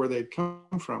to where they'd come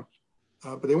from.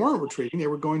 But they weren't retreating. They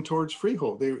were going towards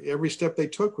Freehold. Every step they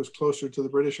took was closer to the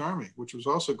British Army, which was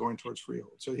also going towards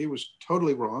Freehold. So he was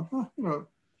totally wrong,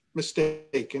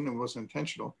 mistaken. It wasn't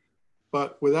intentional.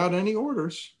 But without any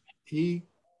orders, he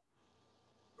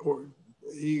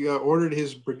ordered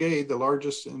his brigade, the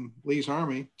largest in Lee's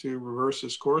army, to reverse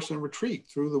his course and retreat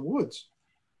through the woods.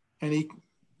 And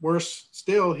worse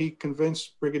still, he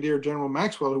convinced Brigadier General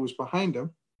Maxwell, who was behind him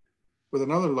with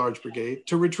another large brigade,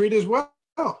 to retreat as well.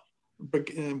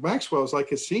 Maxwell was like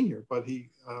his senior, but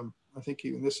I think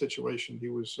in this situation, he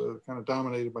was kind of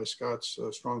dominated by Scott's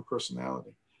strong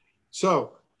personality.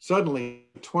 So suddenly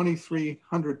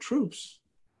 2,300 troops,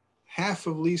 half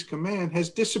of Lee's command, has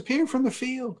disappeared from the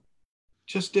field,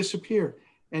 just disappeared.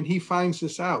 And he finds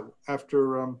this out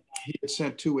after he had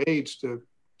sent two aides to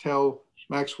tell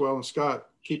Maxwell and Scott,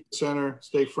 keep the center,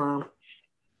 stay firm.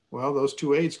 Well, those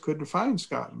two aides couldn't find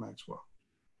Scott and Maxwell.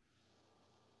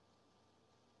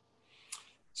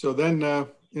 So then,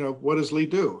 what does Lee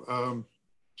do?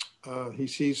 He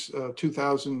sees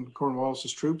 2,000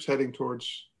 Cornwallis's troops heading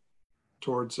towards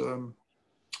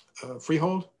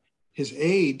Freehold. His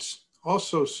aides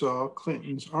also saw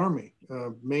Clinton's army,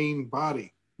 main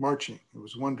body, marching. It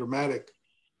was one dramatic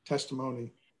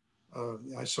testimony.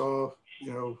 I saw,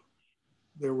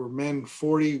 there were men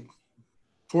 40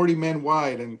 men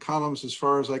wide and columns as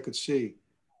far as I could see.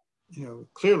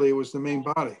 Clearly it was the main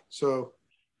body. So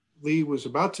Lee was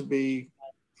about to be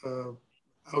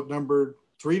outnumbered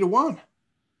 3-1.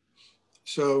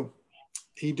 So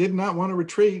he did not want to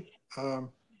retreat.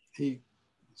 He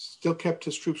still kept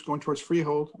his troops going towards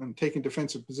Freehold and taking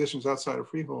defensive positions outside of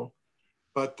Freehold.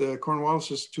 But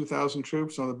Cornwallis's 2,000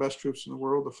 troops, some of the best troops in the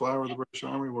world, the flower of the British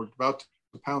Army, were about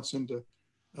to pounce into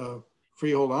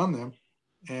Freehold on them.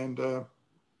 And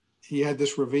he had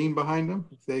this ravine behind him.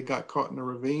 If they got caught in a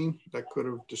ravine, that could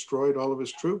have destroyed all of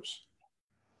his troops.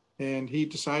 And he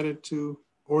decided to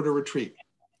order retreat.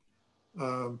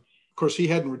 Of course, he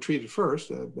hadn't retreated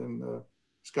first. It had been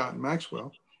Scott and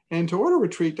Maxwell. And to order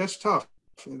retreat, that's tough.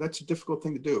 That's a difficult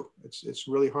thing to do. It's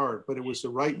really hard, but it was the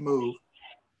right move.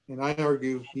 And I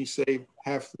argue he saved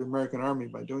half the American army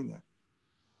by doing that.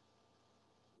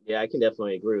 Yeah, I can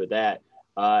definitely agree with that.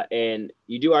 And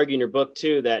you do argue in your book,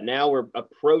 too, that now we're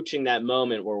approaching that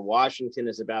moment where Washington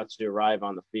is about to arrive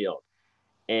on the field.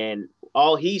 And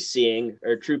all he's seeing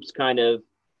are troops kind of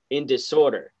in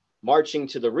disorder, marching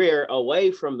to the rear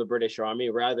away from the British Army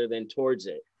rather than towards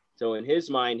it. So in his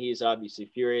mind, he's obviously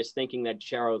furious, thinking that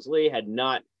Charles Lee had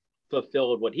not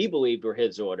fulfilled what he believed were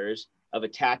his orders of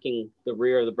attacking the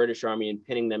rear of the British Army and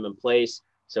pinning them in place.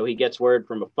 So he gets word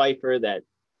from a fifer that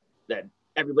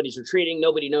everybody's retreating.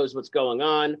 Nobody knows what's going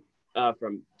on,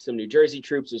 from some New Jersey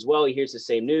troops as well. He hears the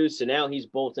same news. So now he's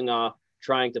bolting off,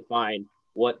 trying to find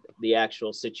what the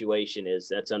actual situation is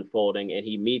that's unfolding. And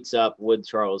he meets up with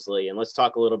Charles Lee. And let's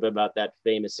talk a little bit about that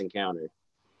famous encounter.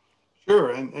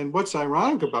 Sure. And what's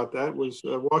ironic about that was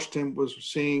Washington was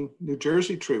seeing New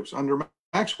Jersey troops under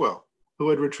Maxwell, who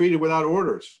had retreated without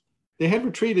orders. They had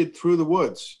retreated through the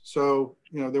woods. So,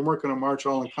 they weren't going to march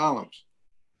all in columns.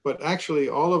 But actually,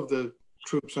 all of the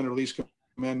troops under Lee's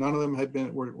command, none of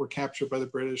them were captured by the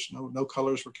British. No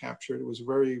colors were captured. It was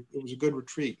a good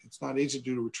retreat. It's not easy to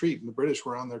do a retreat, and the British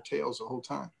were on their tails the whole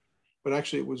time. But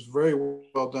actually, it was very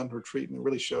well done retreat, and it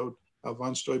really showed how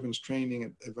von Steuben's training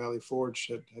at Valley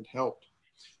Forge had helped.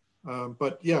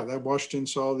 But yeah, that Washington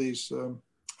saw these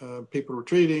people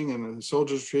retreating and the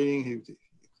soldiers retreating.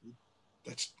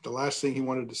 That's the last thing he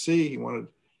wanted to see.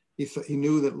 He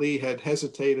knew that Lee had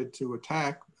hesitated to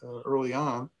attack early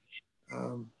on.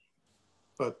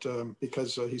 But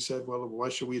because he said, well, why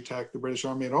should we attack the British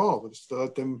Army at all? Let's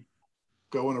let them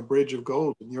go on a bridge of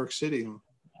gold in New York City, and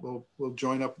we'll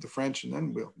join up with the French, and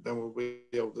then we'll be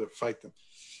able to fight them.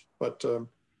 But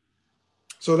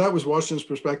so that was Washington's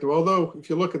perspective. Although, if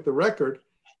you look at the record,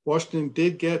 Washington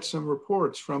did get some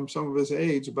reports from some of his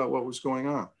aides about what was going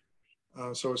on.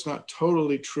 So it's not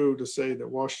totally true to say that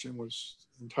Washington was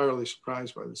entirely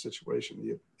surprised by the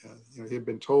situation. He had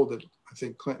been told that I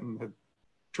think Clinton had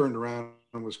turned around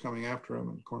and was coming after him,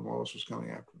 and Cornwallis was coming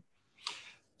after him.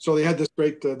 So they had this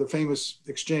great, the famous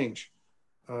exchange.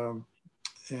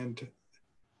 And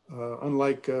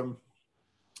unlike a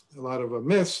lot of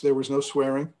myths, there was no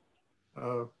swearing.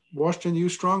 Washington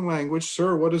used strong language.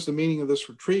 Sir, what is the meaning of this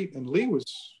retreat? And Lee was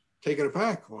taken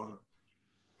aback. Well,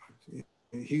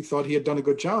 he thought he had done a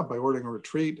good job by ordering a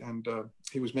retreat, and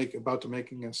he was about to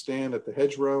making a stand at the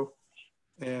hedgerow.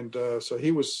 And so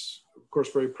he was, of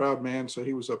course, very proud man, so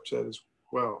he was upset as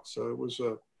well. So it was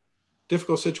a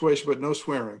difficult situation, but no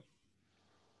swearing.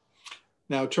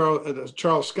 Now,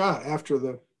 Charles Scott, after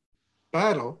the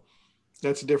battle,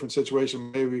 that's a different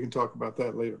situation. Maybe we can talk about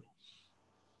that later.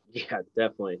 Yeah,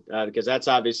 definitely. Because that's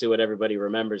obviously what everybody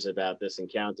remembers about this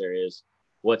encounter is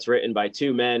what's written by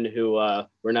two men who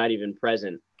were not even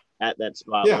present at that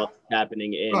spot. Yeah. What's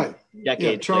happening in decades.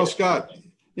 Yeah, Charles later. Scott.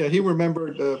 Yeah, he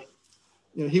remembered.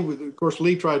 He was, of course,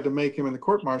 Lee tried to make him in the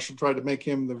court-martial, tried to make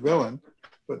him the villain,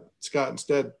 but Scott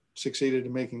instead succeeded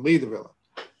in making Lee the villain.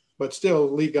 But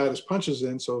still, Lee got his punches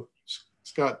in, so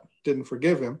Scott didn't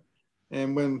forgive him.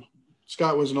 And when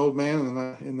Scott was an old man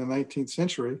in the 19th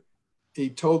century, he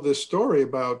told this story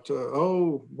about,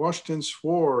 Washington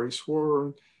swore. He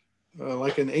swore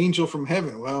like an angel from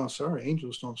heaven. Well, sorry,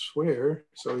 angels don't swear.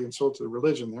 So he insulted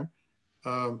religion there.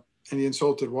 And he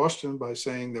insulted Washington by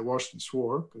saying that Washington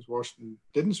swore, because Washington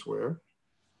didn't swear.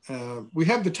 We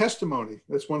have the testimony.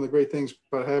 That's one of the great things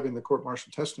about having the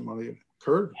court-martial testimony. It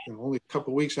occurred only a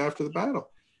couple of weeks after the battle.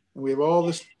 And we have all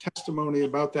this testimony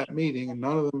about that meeting, and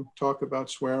none of them talk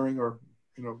about swearing or,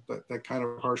 that kind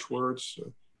of harsh words.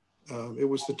 It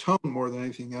was the tone more than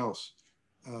anything else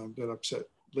that upset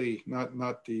Lee,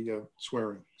 not the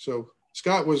swearing. So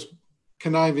Scott was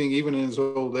conniving even in his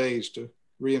old age to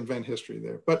reinvent history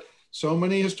there. But so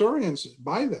many historians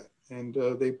buy that, and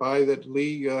they buy that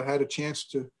Lee had a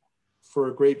chance for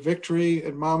a great victory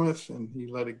at Monmouth, and he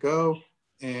let it go,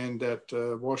 and that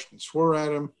Washington swore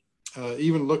at him.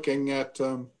 Even looking at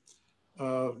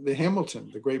the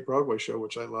Hamilton, the great Broadway show,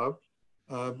 which I love.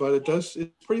 But it's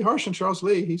pretty harsh on Charles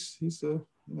Lee. He's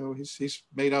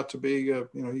made out to be,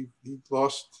 he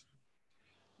lost,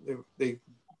 they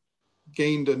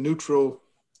gained a neutral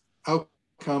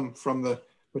outcome from the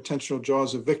potential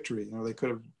jaws of victory. They could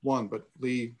have won, but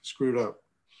Lee screwed up.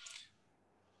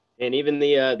 And even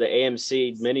the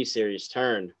AMC miniseries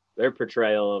Turn, their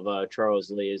portrayal of Charles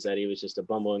Lee is that he was just a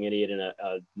bumbling idiot and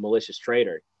a malicious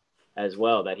traitor as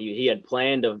well, that he had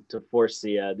planned to force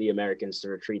the Americans to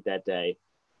retreat that day.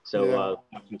 So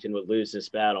Washington would lose this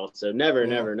battle. So never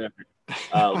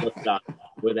looked up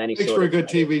with any Makes sort for of a good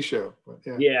TV show.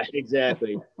 But yeah,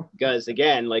 exactly. Because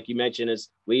again, like you mentioned, as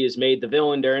Lee is made the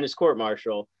villain during his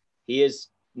court-martial, he is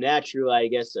naturally, I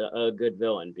guess, a good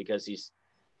villain because he's,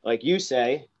 like you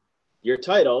say, your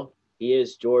title, he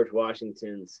is George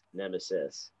Washington's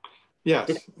nemesis.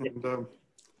 Yes. And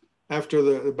after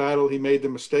the battle, he made the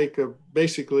mistake of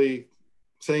basically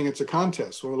saying it's a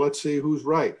contest. Well, let's see who's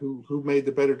right. Who made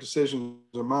the better decisions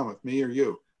at Monmouth, me or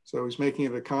you? So he's making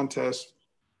it a contest,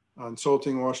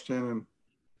 insulting Washington, and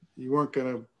you weren't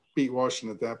going to beat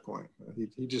Washington at that point.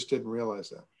 He just didn't realize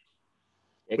that.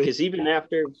 Because even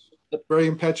after... Very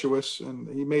impetuous, and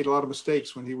he made a lot of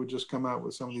mistakes when he would just come out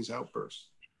with some of these outbursts.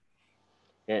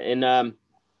 And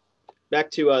back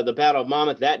to the Battle of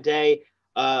Monmouth that day,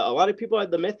 a lot of people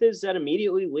had the myth is that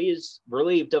immediately Lee is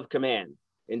relieved of command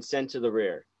and sent to the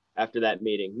rear after that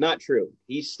meeting. Not true.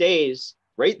 He stays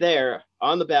right there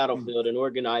on the battlefield and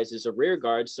organizes a rear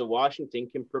guard so Washington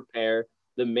can prepare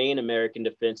the main American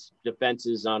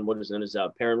defenses on what is known as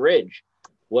Perrin Ridge.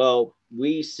 Well,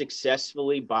 Lee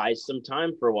successfully buys some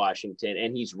time for Washington,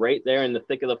 and he's right there in the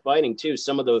thick of the fighting too.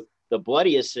 Some of the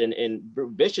bloodiest and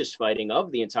vicious fighting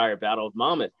of the entire Battle of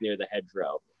Monmouth near the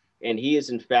hedgerow. And he is,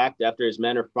 in fact, after his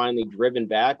men are finally driven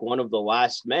back, one of the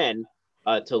last men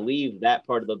to leave that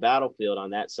part of the battlefield on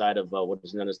that side of what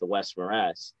is known as the West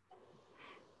Morass.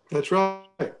 That's right.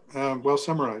 Well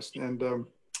summarized. And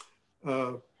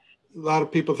a lot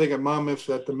of people think at Monmouth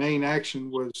that the main action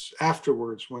was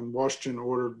afterwards when Washington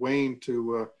ordered Wayne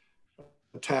to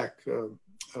attack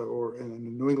or in the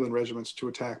New England regiments to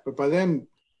attack. But by then,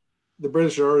 the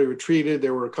British had already retreated.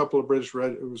 There were a couple of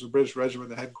it was a British regiment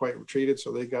that hadn't quite retreated,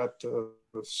 so they got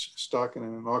stuck in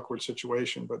an awkward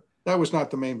situation. But that was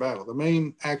not the main battle. The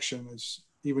main action, as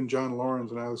even John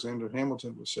Laurens and Alexander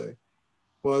Hamilton would say,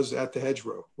 was at the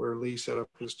hedgerow where Lee set up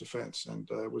his defense. And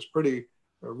it was a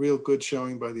real good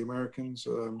showing by the Americans.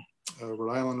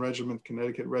 Rhode Island Regiment,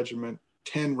 Connecticut Regiment,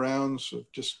 10 rounds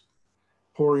of just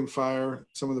pouring fire.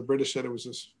 Some of the British said it was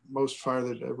the most fire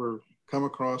they'd ever come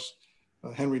across.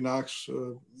 Henry Knox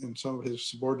and some of his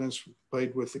subordinates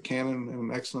played with the cannon in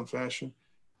an excellent fashion.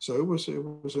 So it was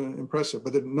impressive,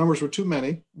 but the numbers were too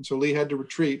many. And so Lee had to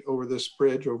retreat over this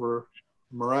bridge, over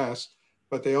morass,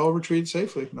 but they all retreated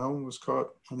safely. No one was caught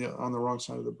on the wrong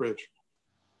side of the bridge.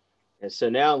 And so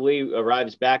now Lee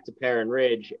arrives back to Perrin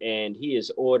Ridge, and he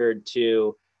is ordered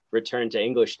to return to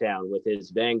Englishtown with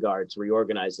his vanguard to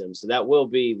reorganize them. So that will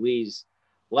be Lee's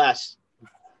last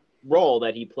role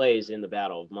that he plays in the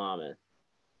Battle of Monmouth.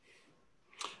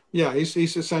 Yeah, he's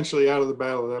essentially out of the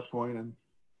battle at that point and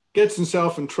gets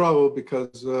himself in trouble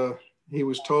because he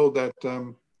was told that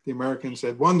the Americans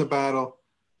had won the battle.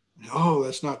 Oh,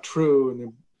 that's not true. And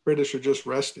the British are just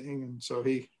resting. And so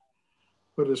he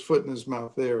put his foot in his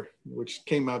mouth there, which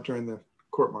came out during the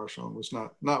court-martial and was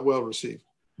not well received.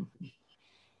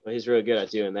 Well, he's really good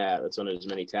at doing that. That's one of his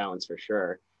many talents for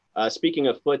sure. Speaking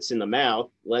of foots in the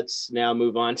mouth, let's now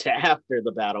move on to after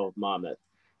the Battle of Monmouth.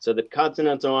 So the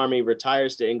Continental Army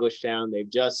retires to Englishtown. They've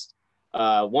just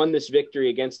won this victory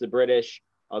against the British,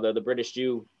 although the British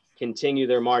do continue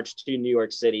their march to New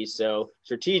York City. So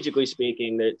strategically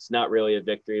speaking, it's not really a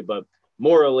victory, but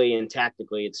morally and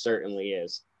tactically, it certainly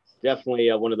is.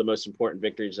 Definitely one of the most important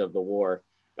victories of the war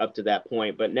up to that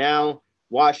point. But now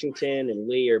Washington and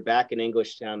Lee are back in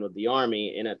Englishtown with the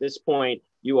army. And at this point,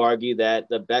 you argue that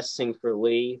the best thing for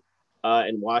Lee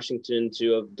and Washington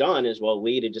to have done is, well,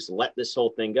 Lee to just let this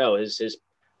whole thing go. His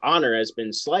honor has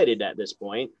been slighted at this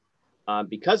point.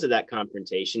 Because of that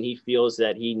confrontation, he feels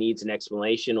that he needs an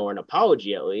explanation or an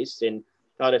apology at least. And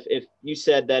thought if you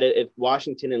said that if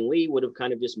Washington and Lee would have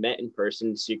kind of just met in person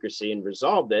in secrecy and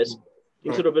resolved this,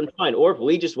 things would have been fine. Or if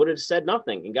Lee just would have said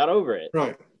nothing and got over it.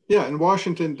 Right. Yeah. And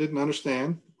Washington didn't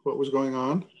understand what was going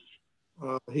on.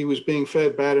 He was being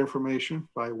fed bad information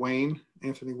by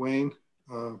Anthony Wayne,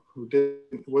 who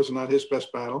was not his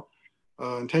best battle.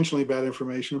 Intentionally bad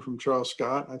information from Charles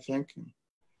Scott, I think.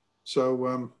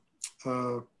 So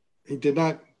he did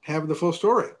not have the full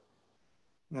story.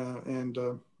 And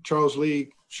Charles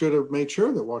Lee should have made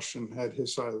sure that Washington had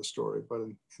his side of the story, but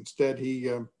instead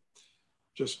he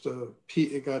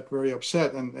got very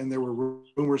upset, and there were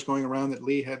rumors going around that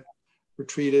Lee had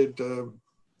retreated in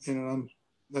an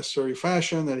unnecessary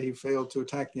fashion, that he failed to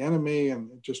attack the enemy,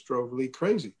 and it just drove Lee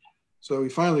crazy. So he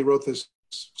finally wrote this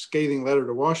scathing letter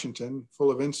to Washington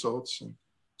full of insults, and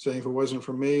saying if it wasn't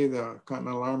for me, the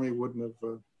Continental Army would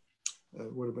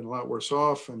have been a lot worse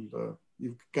off, and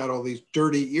you've got all these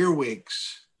dirty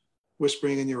earwigs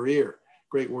whispering in your ear.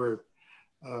 Great word.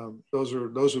 Those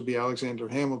would be Alexander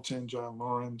Hamilton, John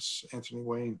Lawrence, Anthony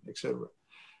Wayne, etc.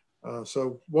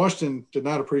 So Washington did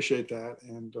not appreciate that,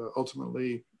 and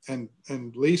ultimately, and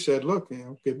Lee said, "Look,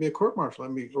 give me a court-martial,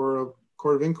 or a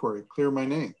court of inquiry, clear my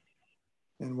name."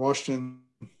 And Washington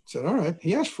said, "All right."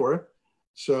 He asked for it,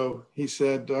 so he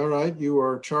said, "All right, you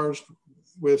are charged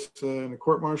with in a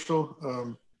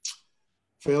court-martial,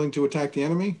 failing to attack the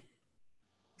enemy,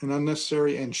 an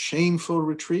unnecessary and shameful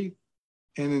retreat,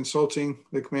 and insulting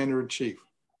the commander-in-chief."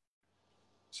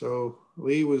 So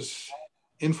Lee was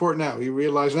in for it now. He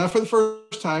realized, not for the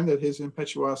first time, that his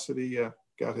impetuosity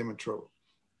got him in trouble.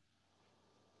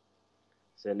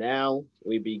 So now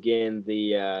we begin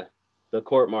the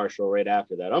court-martial right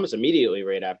after that, almost immediately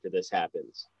right after this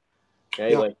happens.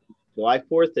 Okay, like July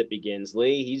 4th it begins.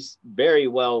 Lee, he's very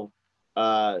well,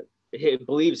 he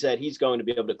believes that he's going to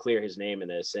be able to clear his name in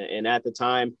this. And at the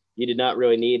time, you did not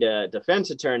really need a defense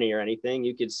attorney or anything.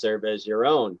 You could serve as your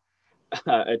own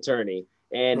attorney.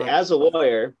 And as a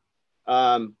lawyer,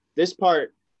 this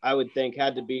part, I would think,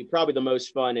 had to be probably the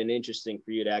most fun and interesting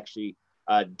for you to actually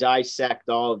dissect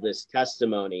all of this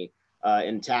testimony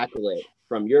and tackle it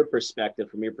from your perspective,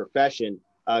 from your profession.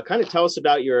 Kind of tell us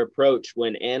about your approach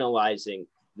when analyzing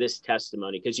this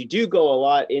testimony, because you do go a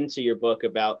lot into your book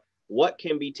about what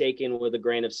can be taken with a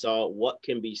grain of salt, what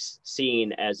can be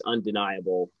seen as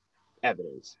undeniable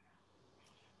evidence.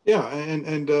 Yeah,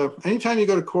 and anytime you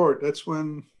go to court, that's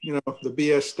when the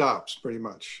BS stops pretty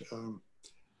much.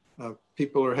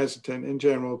 People are hesitant in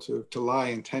general to lie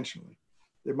intentionally.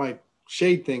 They might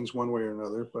shade things one way or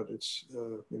another, but it's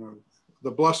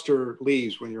the bluster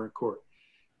leaves when you're in court.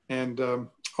 And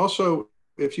also,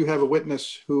 if you have a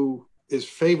witness who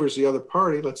favors the other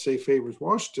party, let's say favors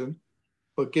Washington,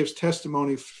 but gives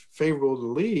testimony favorable to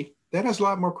Lee, that has a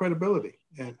lot more credibility.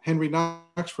 And Henry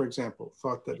Knox, for example,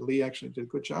 thought that Lee actually did a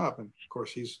good job. And of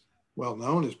course, he's well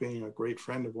known as being a great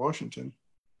friend of Washington,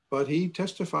 but he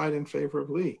testified in favor of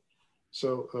Lee.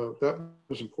 So that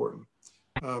was important.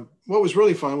 What was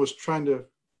really fun was trying to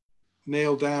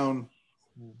nail down,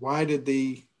 why did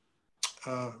the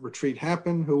retreat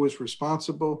happen, who was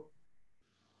responsible,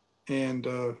 and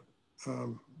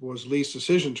was Lee's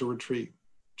decision to retreat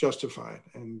justified?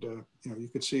 And you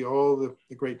could see all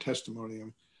the great testimony.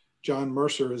 John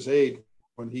Mercer, his aide,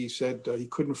 when he said he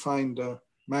couldn't find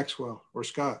Maxwell or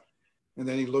Scott, and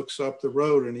then he looks up the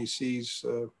road and he sees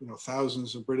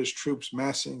thousands of British troops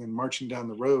massing and marching down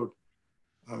the road.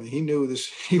 I mean, he knew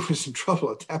he was in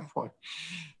trouble at that point.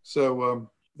 So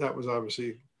that was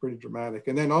obviously pretty dramatic.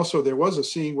 And then also there was a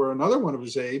scene where another one of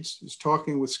his aides is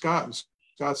talking with Scott, and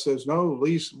Scott says, "No,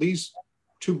 Lee's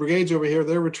 2 brigades over here,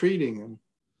 they're retreating." And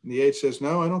the aide says,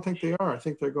 "No, I don't think they are. I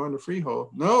think they're going to Freehold."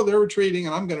 "No, they're retreating,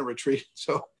 and I'm going to retreat."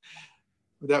 So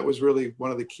that was really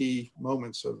one of the key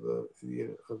moments of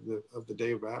the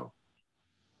day of battle.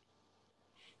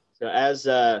 So as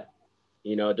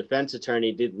you know, a defense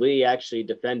attorney, did Lee actually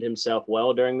defend himself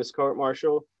well during this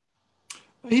court-martial?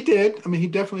 He did. I mean, he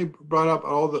definitely brought up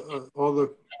all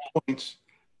the points,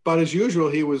 but as usual,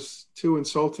 he was too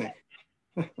insulting.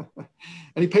 And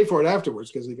he paid for it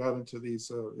afterwards because he got into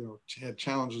these, had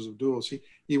challenges of duels.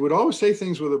 He would always say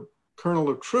things with a kernel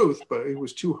of truth, but it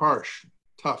was too harsh,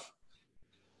 tough.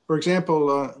 For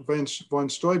example, von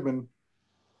Steuben,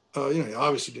 he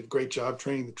obviously did a great job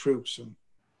training the troops. And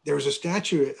there was a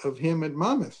statue of him at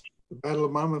Monmouth, the Battle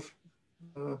of Monmouth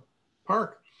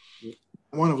Park,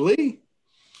 one of Lee.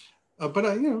 But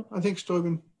I think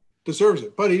Steuben deserves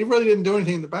it. But he really didn't do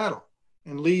anything in the battle.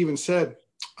 And Lee even said,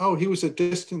 "Oh, he was a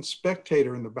distant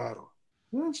spectator in the battle."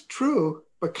 Well, that's true,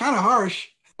 but kind of harsh.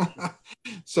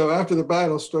 So after the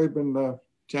battle, Steuben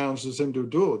challenges him to a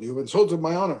duel. "You've insulted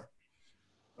my honor."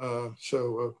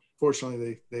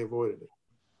 Fortunately, they avoided it.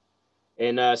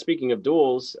 And speaking of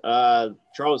duels,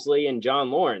 Charles Lee and John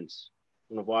Lawrence,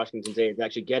 one of Washington's aides,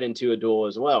 actually get into a duel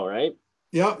as well, right?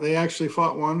 Yeah, they actually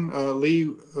fought one.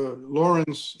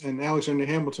 Lawrence and Alexander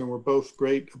Hamilton were both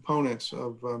great opponents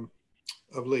of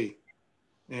Lee.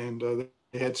 And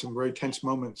they had some very tense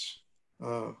moments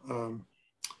during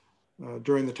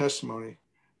the testimony.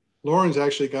 Lawrence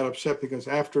actually got upset because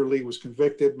after Lee was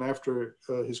convicted and after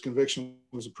his conviction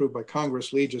was approved by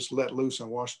Congress, Lee just let loose on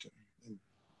Washington. An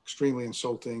extremely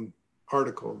insulting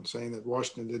article saying that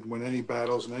Washington didn't win any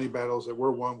battles, and any battles that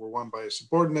were won by his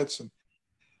subordinates. And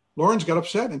Lawrence got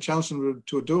upset and challenged him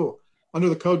to a duel. Under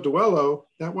the Code Duello,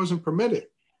 that wasn't permitted.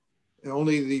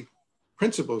 Only the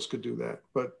principals could do that.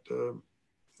 But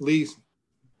Lee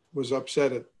was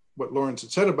upset at what Lawrence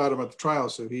had said about him at the trial,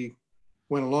 so he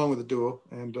went along with the duel.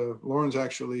 And Lawrence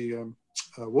actually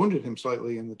wounded him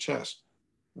slightly in the chest.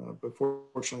 But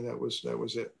fortunately, that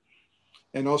was it.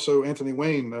 And also Anthony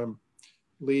Wayne,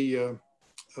 Lee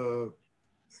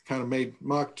kind of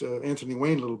mocked Anthony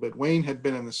Wayne a little bit. Wayne had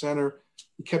been in the center.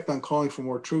 He kept on calling for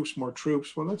more troops.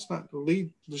 Well, that's not,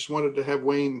 Lee just wanted to have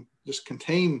Wayne just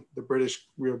contain the British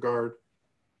rear guard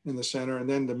in the center, and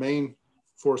then the main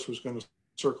force was going to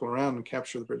circle around and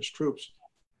capture the British troops.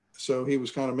 So he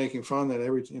was kind of making fun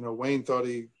that Wayne thought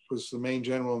he was the main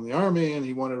general in the army and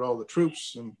he wanted all the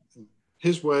troops and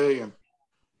his way. And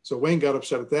so Wayne got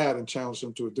upset at that and challenged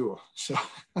him to a duel. So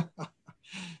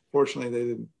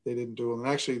fortunately, they didn't duel, and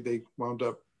actually they wound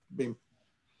up being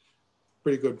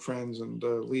pretty good friends. And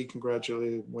Lee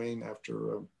congratulated Wayne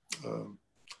after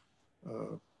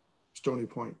Stony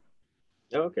Point.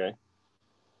 Okay.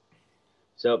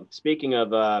 So speaking of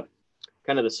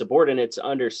kind of the subordinates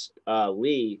under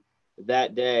Lee,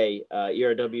 that day,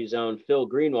 ERW's own Phil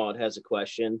Greenwald has a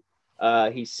question.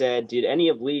 He said, did any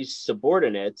of Lee's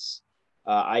subordinates,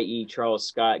 i.e. Charles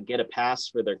Scott, get a pass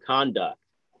for their conduct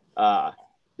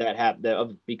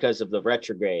because of the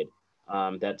retrograde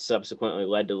that subsequently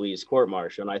led to Lee's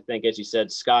court-martial? And I think, as you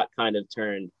said, Scott kind of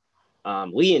turned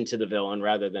Lee into the villain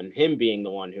rather than him being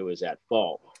the one who was at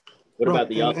fault. What about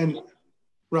the other?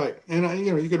 Right. And,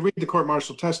 you could read the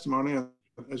court-martial testimony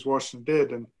as Washington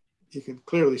did, and you can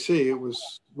clearly see it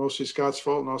was mostly Scott's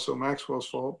fault and also Maxwell's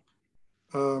fault.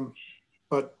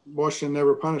 But Washington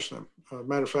never punished them.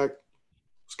 Matter of fact,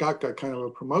 Scott got kind of a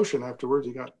promotion afterwards.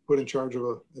 He got put in charge of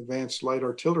an advanced light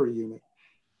artillery unit,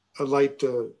 a light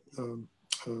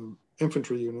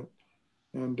infantry unit.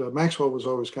 And Maxwell was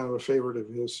always kind of a favorite of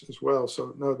his as well.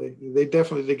 So, no, they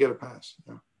definitely did get a pass.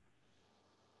 Yeah.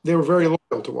 They were very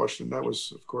loyal to Washington. That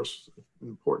was, of course, an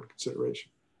important consideration.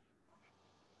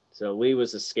 So Lee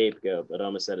was a scapegoat, but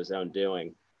almost at his own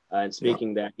doing. And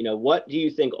speaking that, what do you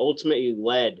think ultimately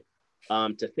led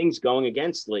to things going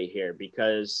against Lee here?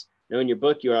 Because in your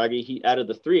book, you argue out of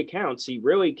the three accounts, he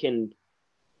really can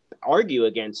argue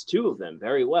against two of them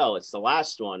very well. It's the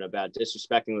last one about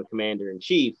disrespecting the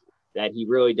commander-in-chief that he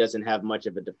really doesn't have much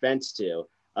of a defense to.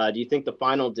 Do you think the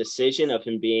final decision of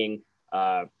him being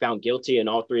found guilty in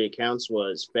all three accounts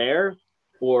was fair,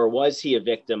 or was he a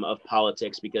victim of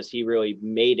politics because he really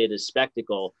made it a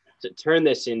spectacle to turn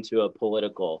this into a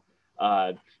political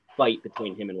fight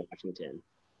between him and Washington?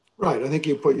 Right. I think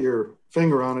you put your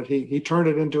finger on it. He turned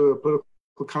it into a political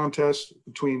contest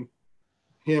between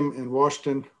him and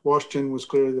Washington. Washington was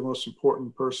clearly the most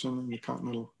important person in the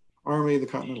Continental Army, the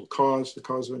Continental cause, the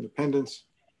cause of independence.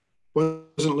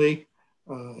 Wasn't Lee,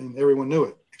 and everyone knew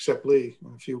it except Lee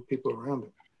and a few people around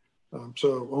him.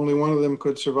 So only one of them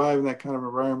could survive in that kind of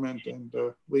environment, and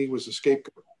Lee was the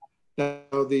scapegoat. Now,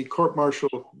 the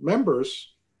court-martial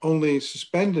members only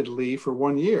suspended Lee for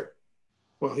 1 year.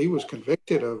 Well, he was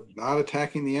convicted of not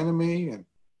attacking the enemy and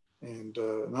and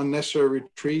an unnecessary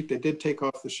retreat. They did take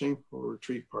off the shameful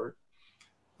retreat part.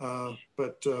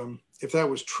 But if that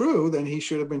was true, then he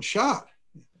should have been shot.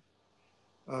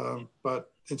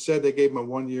 But instead, they gave him a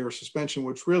 1-year suspension,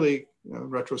 which really, in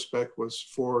retrospect, was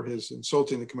for his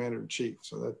insulting the commander-in-chief.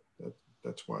 So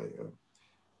that's why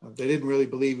they didn't really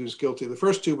believe he was guilty of the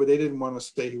first two, but they didn't want to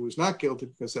say he was not guilty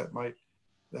because that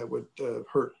would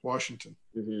hurt Washington.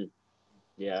 Mm-hmm.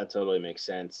 Yeah, that totally makes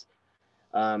sense.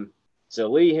 So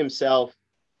Lee himself,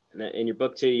 in your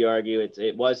book too, you argue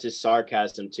it was his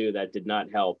sarcasm too that did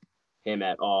not help him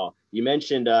at all. You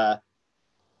mentioned the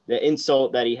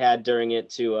insult that he had during it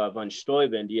to von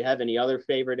Steuben. Do you have any other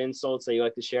favorite insults that you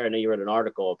like to share? I know you wrote an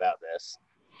article about this.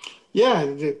 Yeah,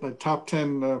 the top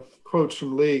 10 quotes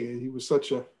from Lee. He was such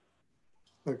had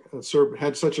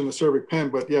such an acerbic pen.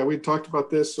 But yeah, we talked about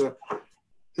this.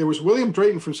 There was William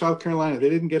Drayton from South Carolina. They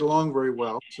didn't get along very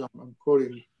well. So I'm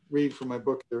quoting Reed from my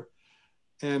book here.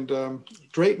 And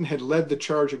Drayton had led the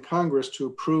charge in Congress to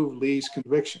approve Lee's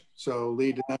conviction. So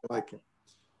Lee did not like him.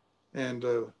 And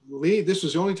Lee, this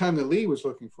was the only time that Lee was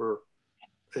looking for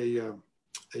a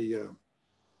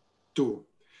duel.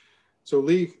 So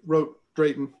Lee wrote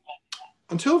Drayton,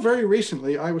 "Until very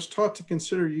recently, I was taught to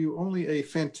consider you only a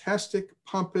fantastic,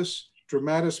 pompous,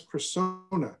 dramatis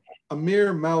persona, a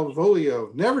mere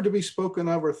Malvolio, never to be spoken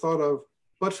of or thought of,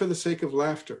 but for the sake of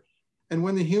laughter. And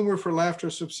when the humor for laughter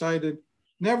subsided,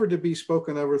 never to be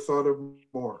spoken of or thought of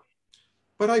more.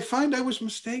 But I find I was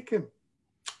mistaken.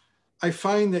 I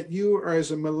find that you are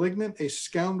as malignant a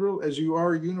scoundrel as you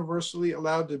are universally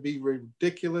allowed to be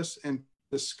ridiculous and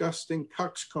disgusting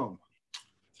coxcomb."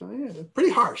 So yeah,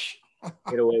 pretty harsh.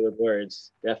 Get away with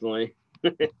words, definitely.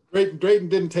 Drayton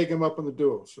didn't take him up on the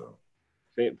duel. So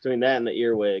between that and the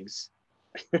earwigs.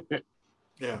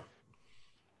 Yeah.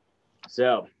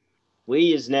 So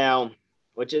Lee is now,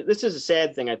 this is a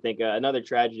sad thing, I think. Another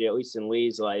tragedy, at least in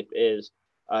Lee's life, is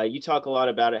you talk a lot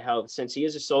about it, how since he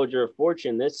is a soldier of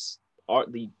fortune,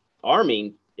 the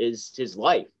army is his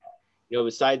life. You know,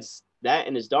 besides that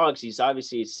and his dogs, he's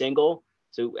obviously single.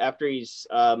 So after he's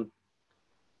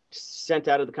sent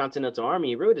out of the Continental Army,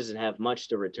 he really doesn't have much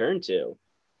to return to.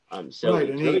 So right,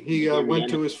 and he went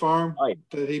to his farm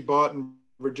that he bought in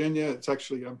Virginia. It's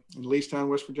actually in Leestown,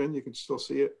 West Virginia. You can still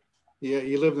see it.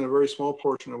 He lived in a very small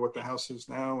portion of what the house is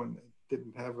now, and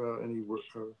didn't have any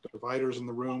dividers in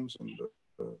the rooms, and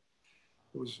there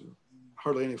was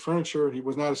hardly any furniture. He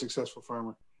was not a successful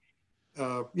farmer.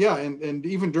 And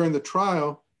even during the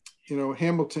trial, you know,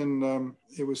 Hamilton,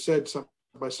 it was said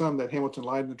by some that Hamilton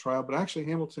lied in the trial, but actually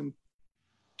Hamilton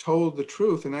told the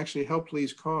truth and actually helped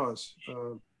Lee's cause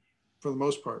for the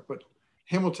most part. But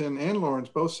Hamilton and Lawrence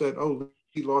both said, "Oh,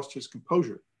 Lee lost his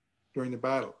composure during the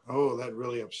battle." Oh, that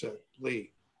really upset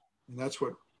Lee. And that's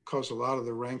what caused a lot of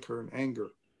the rancor and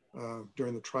anger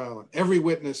during the trial. And every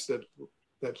witness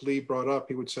that Lee brought up,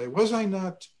 he would say, "Was I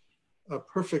not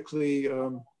perfectly,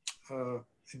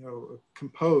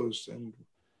 composed and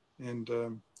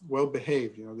well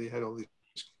behaved?" You know, they had all these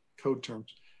code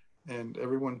terms, and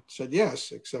everyone said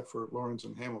yes, except for Lawrence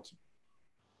and Hamilton.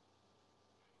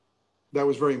 That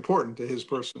was very important to his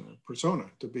persona,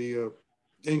 to be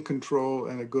in control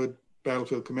and a good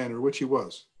battlefield commander, which he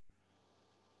was.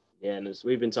 Yeah, and as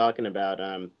we've been talking about,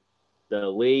 the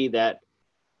Lee that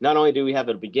not only do we have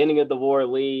a beginning of the war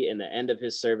Lee and the end of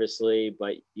his service Lee,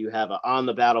 but you have an on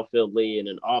the battlefield Lee and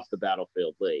an off the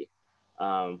battlefield Lee,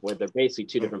 where they're basically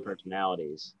two different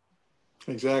personalities.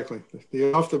 Exactly.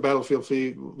 The off the battlefield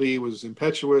Lee was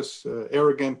impetuous,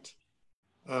 arrogant,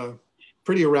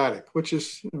 pretty erratic, which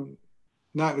is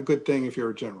not a good thing if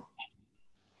you're a general.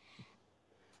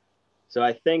 So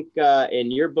I think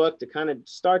in your book, to kind of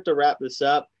start to wrap this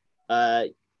up,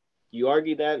 you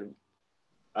argue that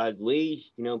Lee,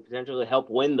 potentially helped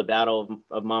win the Battle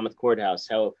of Monmouth Courthouse.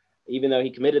 How even though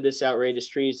he committed this outrageous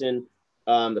treason,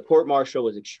 the court-martial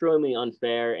was extremely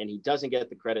unfair, and he doesn't get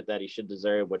the credit that he should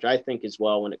deserve, which I think as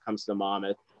well when it comes to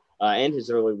Monmouth and his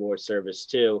early war service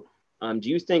too. Do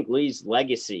you think Lee's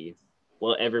legacy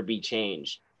will ever be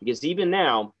changed? Because even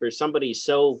now, for somebody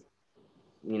so,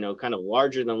 kind of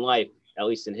larger than life, at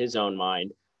least in his own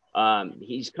mind,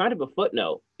 he's kind of a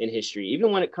footnote in history,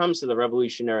 even when it comes to the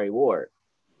Revolutionary War.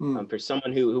 For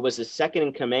someone who was the second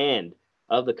in command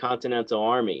of the Continental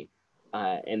Army,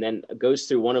 and then goes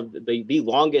through one of the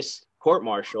longest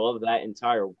court-martial of that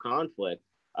entire conflict,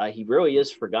 he really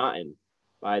is forgotten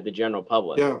by the general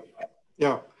public.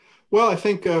 Yeah. Well, I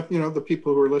think, the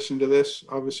people who are listening to this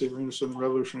obviously are interested in the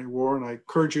Revolutionary War, and I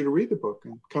encourage you to read the book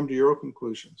and come to your own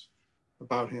conclusions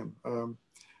about him.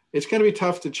 It's going to be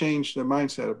tough to change the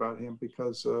mindset about him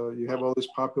because you have all these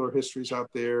popular histories out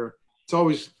there. It's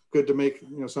always good to make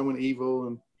someone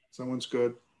evil someone's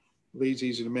good. Lee's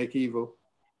easy to make evil.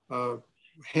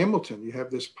 Hamilton, you have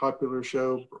this popular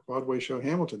show, Broadway show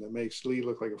Hamilton, that makes Lee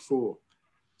look like a fool.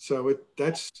 So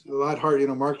that's a lot harder.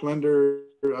 Mark Lender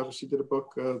obviously did a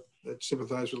book that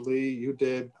sympathized with Lee. You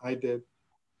did, I did.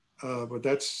 But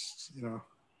that's,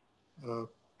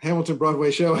 Hamilton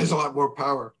Broadway show has a lot more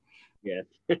power. Yeah.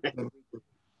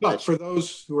 But for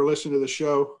those who are listening to the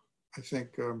show, I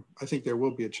think there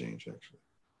will be a change, actually.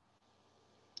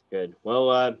 Good.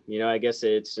 Well, I guess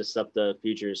it's just up to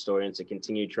future historians to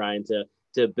continue trying to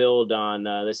build on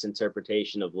this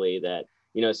interpretation of Lee that,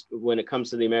 when it comes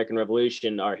to the American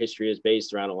Revolution, our history is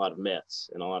based around a lot of myths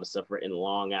and a lot of stuff written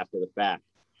long after the fact.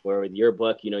 Where with your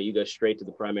book, you go straight to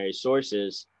the primary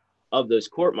sources of those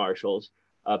court-martials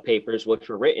papers, which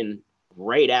were written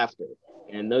right after.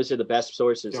 And those are the best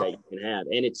sources that you can have.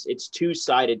 And it's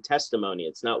two-sided testimony.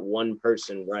 It's not one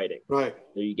person writing. Right.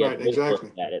 So you get both exactly.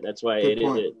 look at it. That's why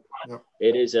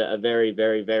it is a very,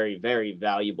 very, very, very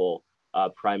valuable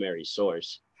primary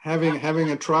source. Having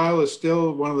a trial is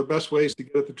still one of the best ways to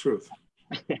get at the truth.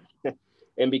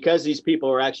 And because these people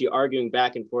are actually arguing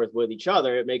back and forth with each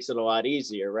other, it makes it a lot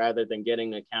easier rather than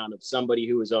getting an account of somebody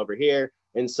who was over here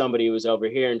and somebody who was over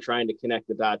here and trying to connect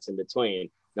the dots in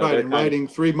between. No, right, and writing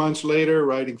 3 months later,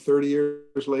 writing 30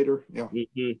 years later. Yeah.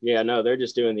 Mm-hmm. Yeah, no, they're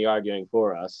just doing the arguing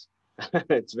for us.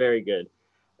 It's very good.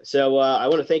 So I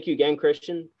want to thank you again,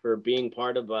 Christian, for being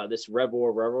part of this Rev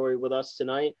War Revelry with us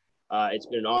tonight. It's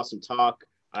been an awesome talk.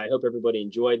 I hope everybody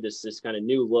enjoyed this kind of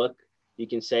new look, you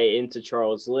can say, into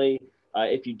Charles Lee.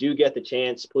 If you do get the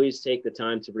chance, please take the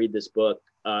time to read this book.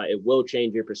 It will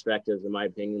change your perspectives, in my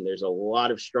opinion. There's a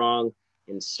lot of strong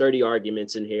and sturdy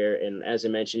arguments in here. And as I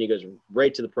mentioned, he goes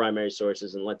right to the primary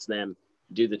sources and lets them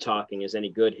do the talking, as any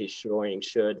good historian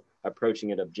should, approaching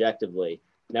it objectively.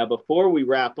 Now, before we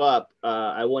wrap up,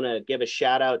 I want to give a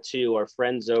shout out to our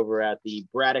friends over at the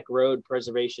Braddock Road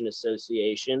Preservation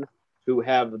Association, who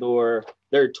have their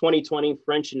 2020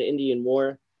 French and Indian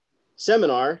War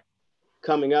seminar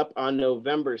coming up on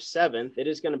November 7th. It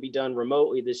is going to be done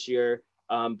remotely this year,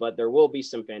 but there will be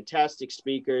some fantastic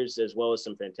speakers as well as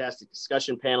some fantastic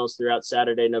discussion panels throughout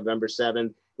Saturday, November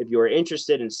 7th. If you are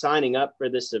interested in signing up for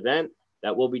this event,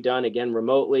 that will be done again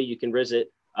remotely. You can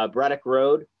visit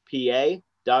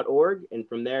braddockroadpa.org, and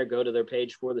from there go to their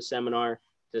page for the seminar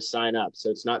to sign up.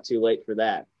 So it's not too late for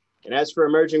that. And as for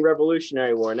Emerging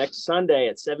Revolutionary War, next Sunday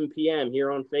at 7 p.m.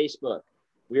 here on Facebook,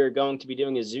 we are going to be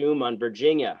doing a Zoom on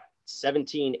Virginia,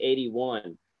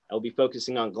 1781. I'll be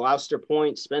focusing on Gloucester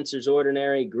Point, Spencer's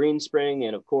Ordinary, Green Spring,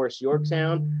 and of course,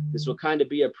 Yorktown. This will kind of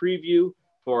be a preview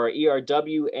for our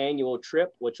ERW annual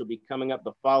trip, which will be coming up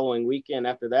the following weekend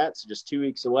after that, so just 2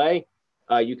 weeks away.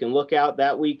 You can look out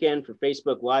that weekend for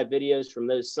Facebook Live videos from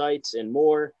those sites and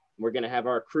more. We're going to have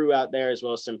our crew out there as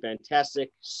well as some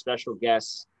fantastic special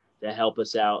guests to help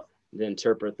us out to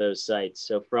interpret those sites.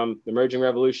 So from the Emerging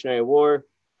Revolutionary War,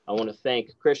 I want to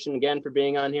thank Christian again for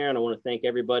being on here, and I want to thank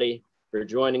everybody for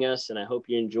joining us, and I hope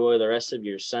you enjoy the rest of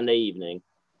your Sunday evening.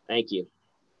 Thank you.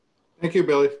 Thank you,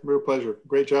 Billy. Real pleasure.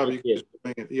 Great job. You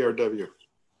at ERW.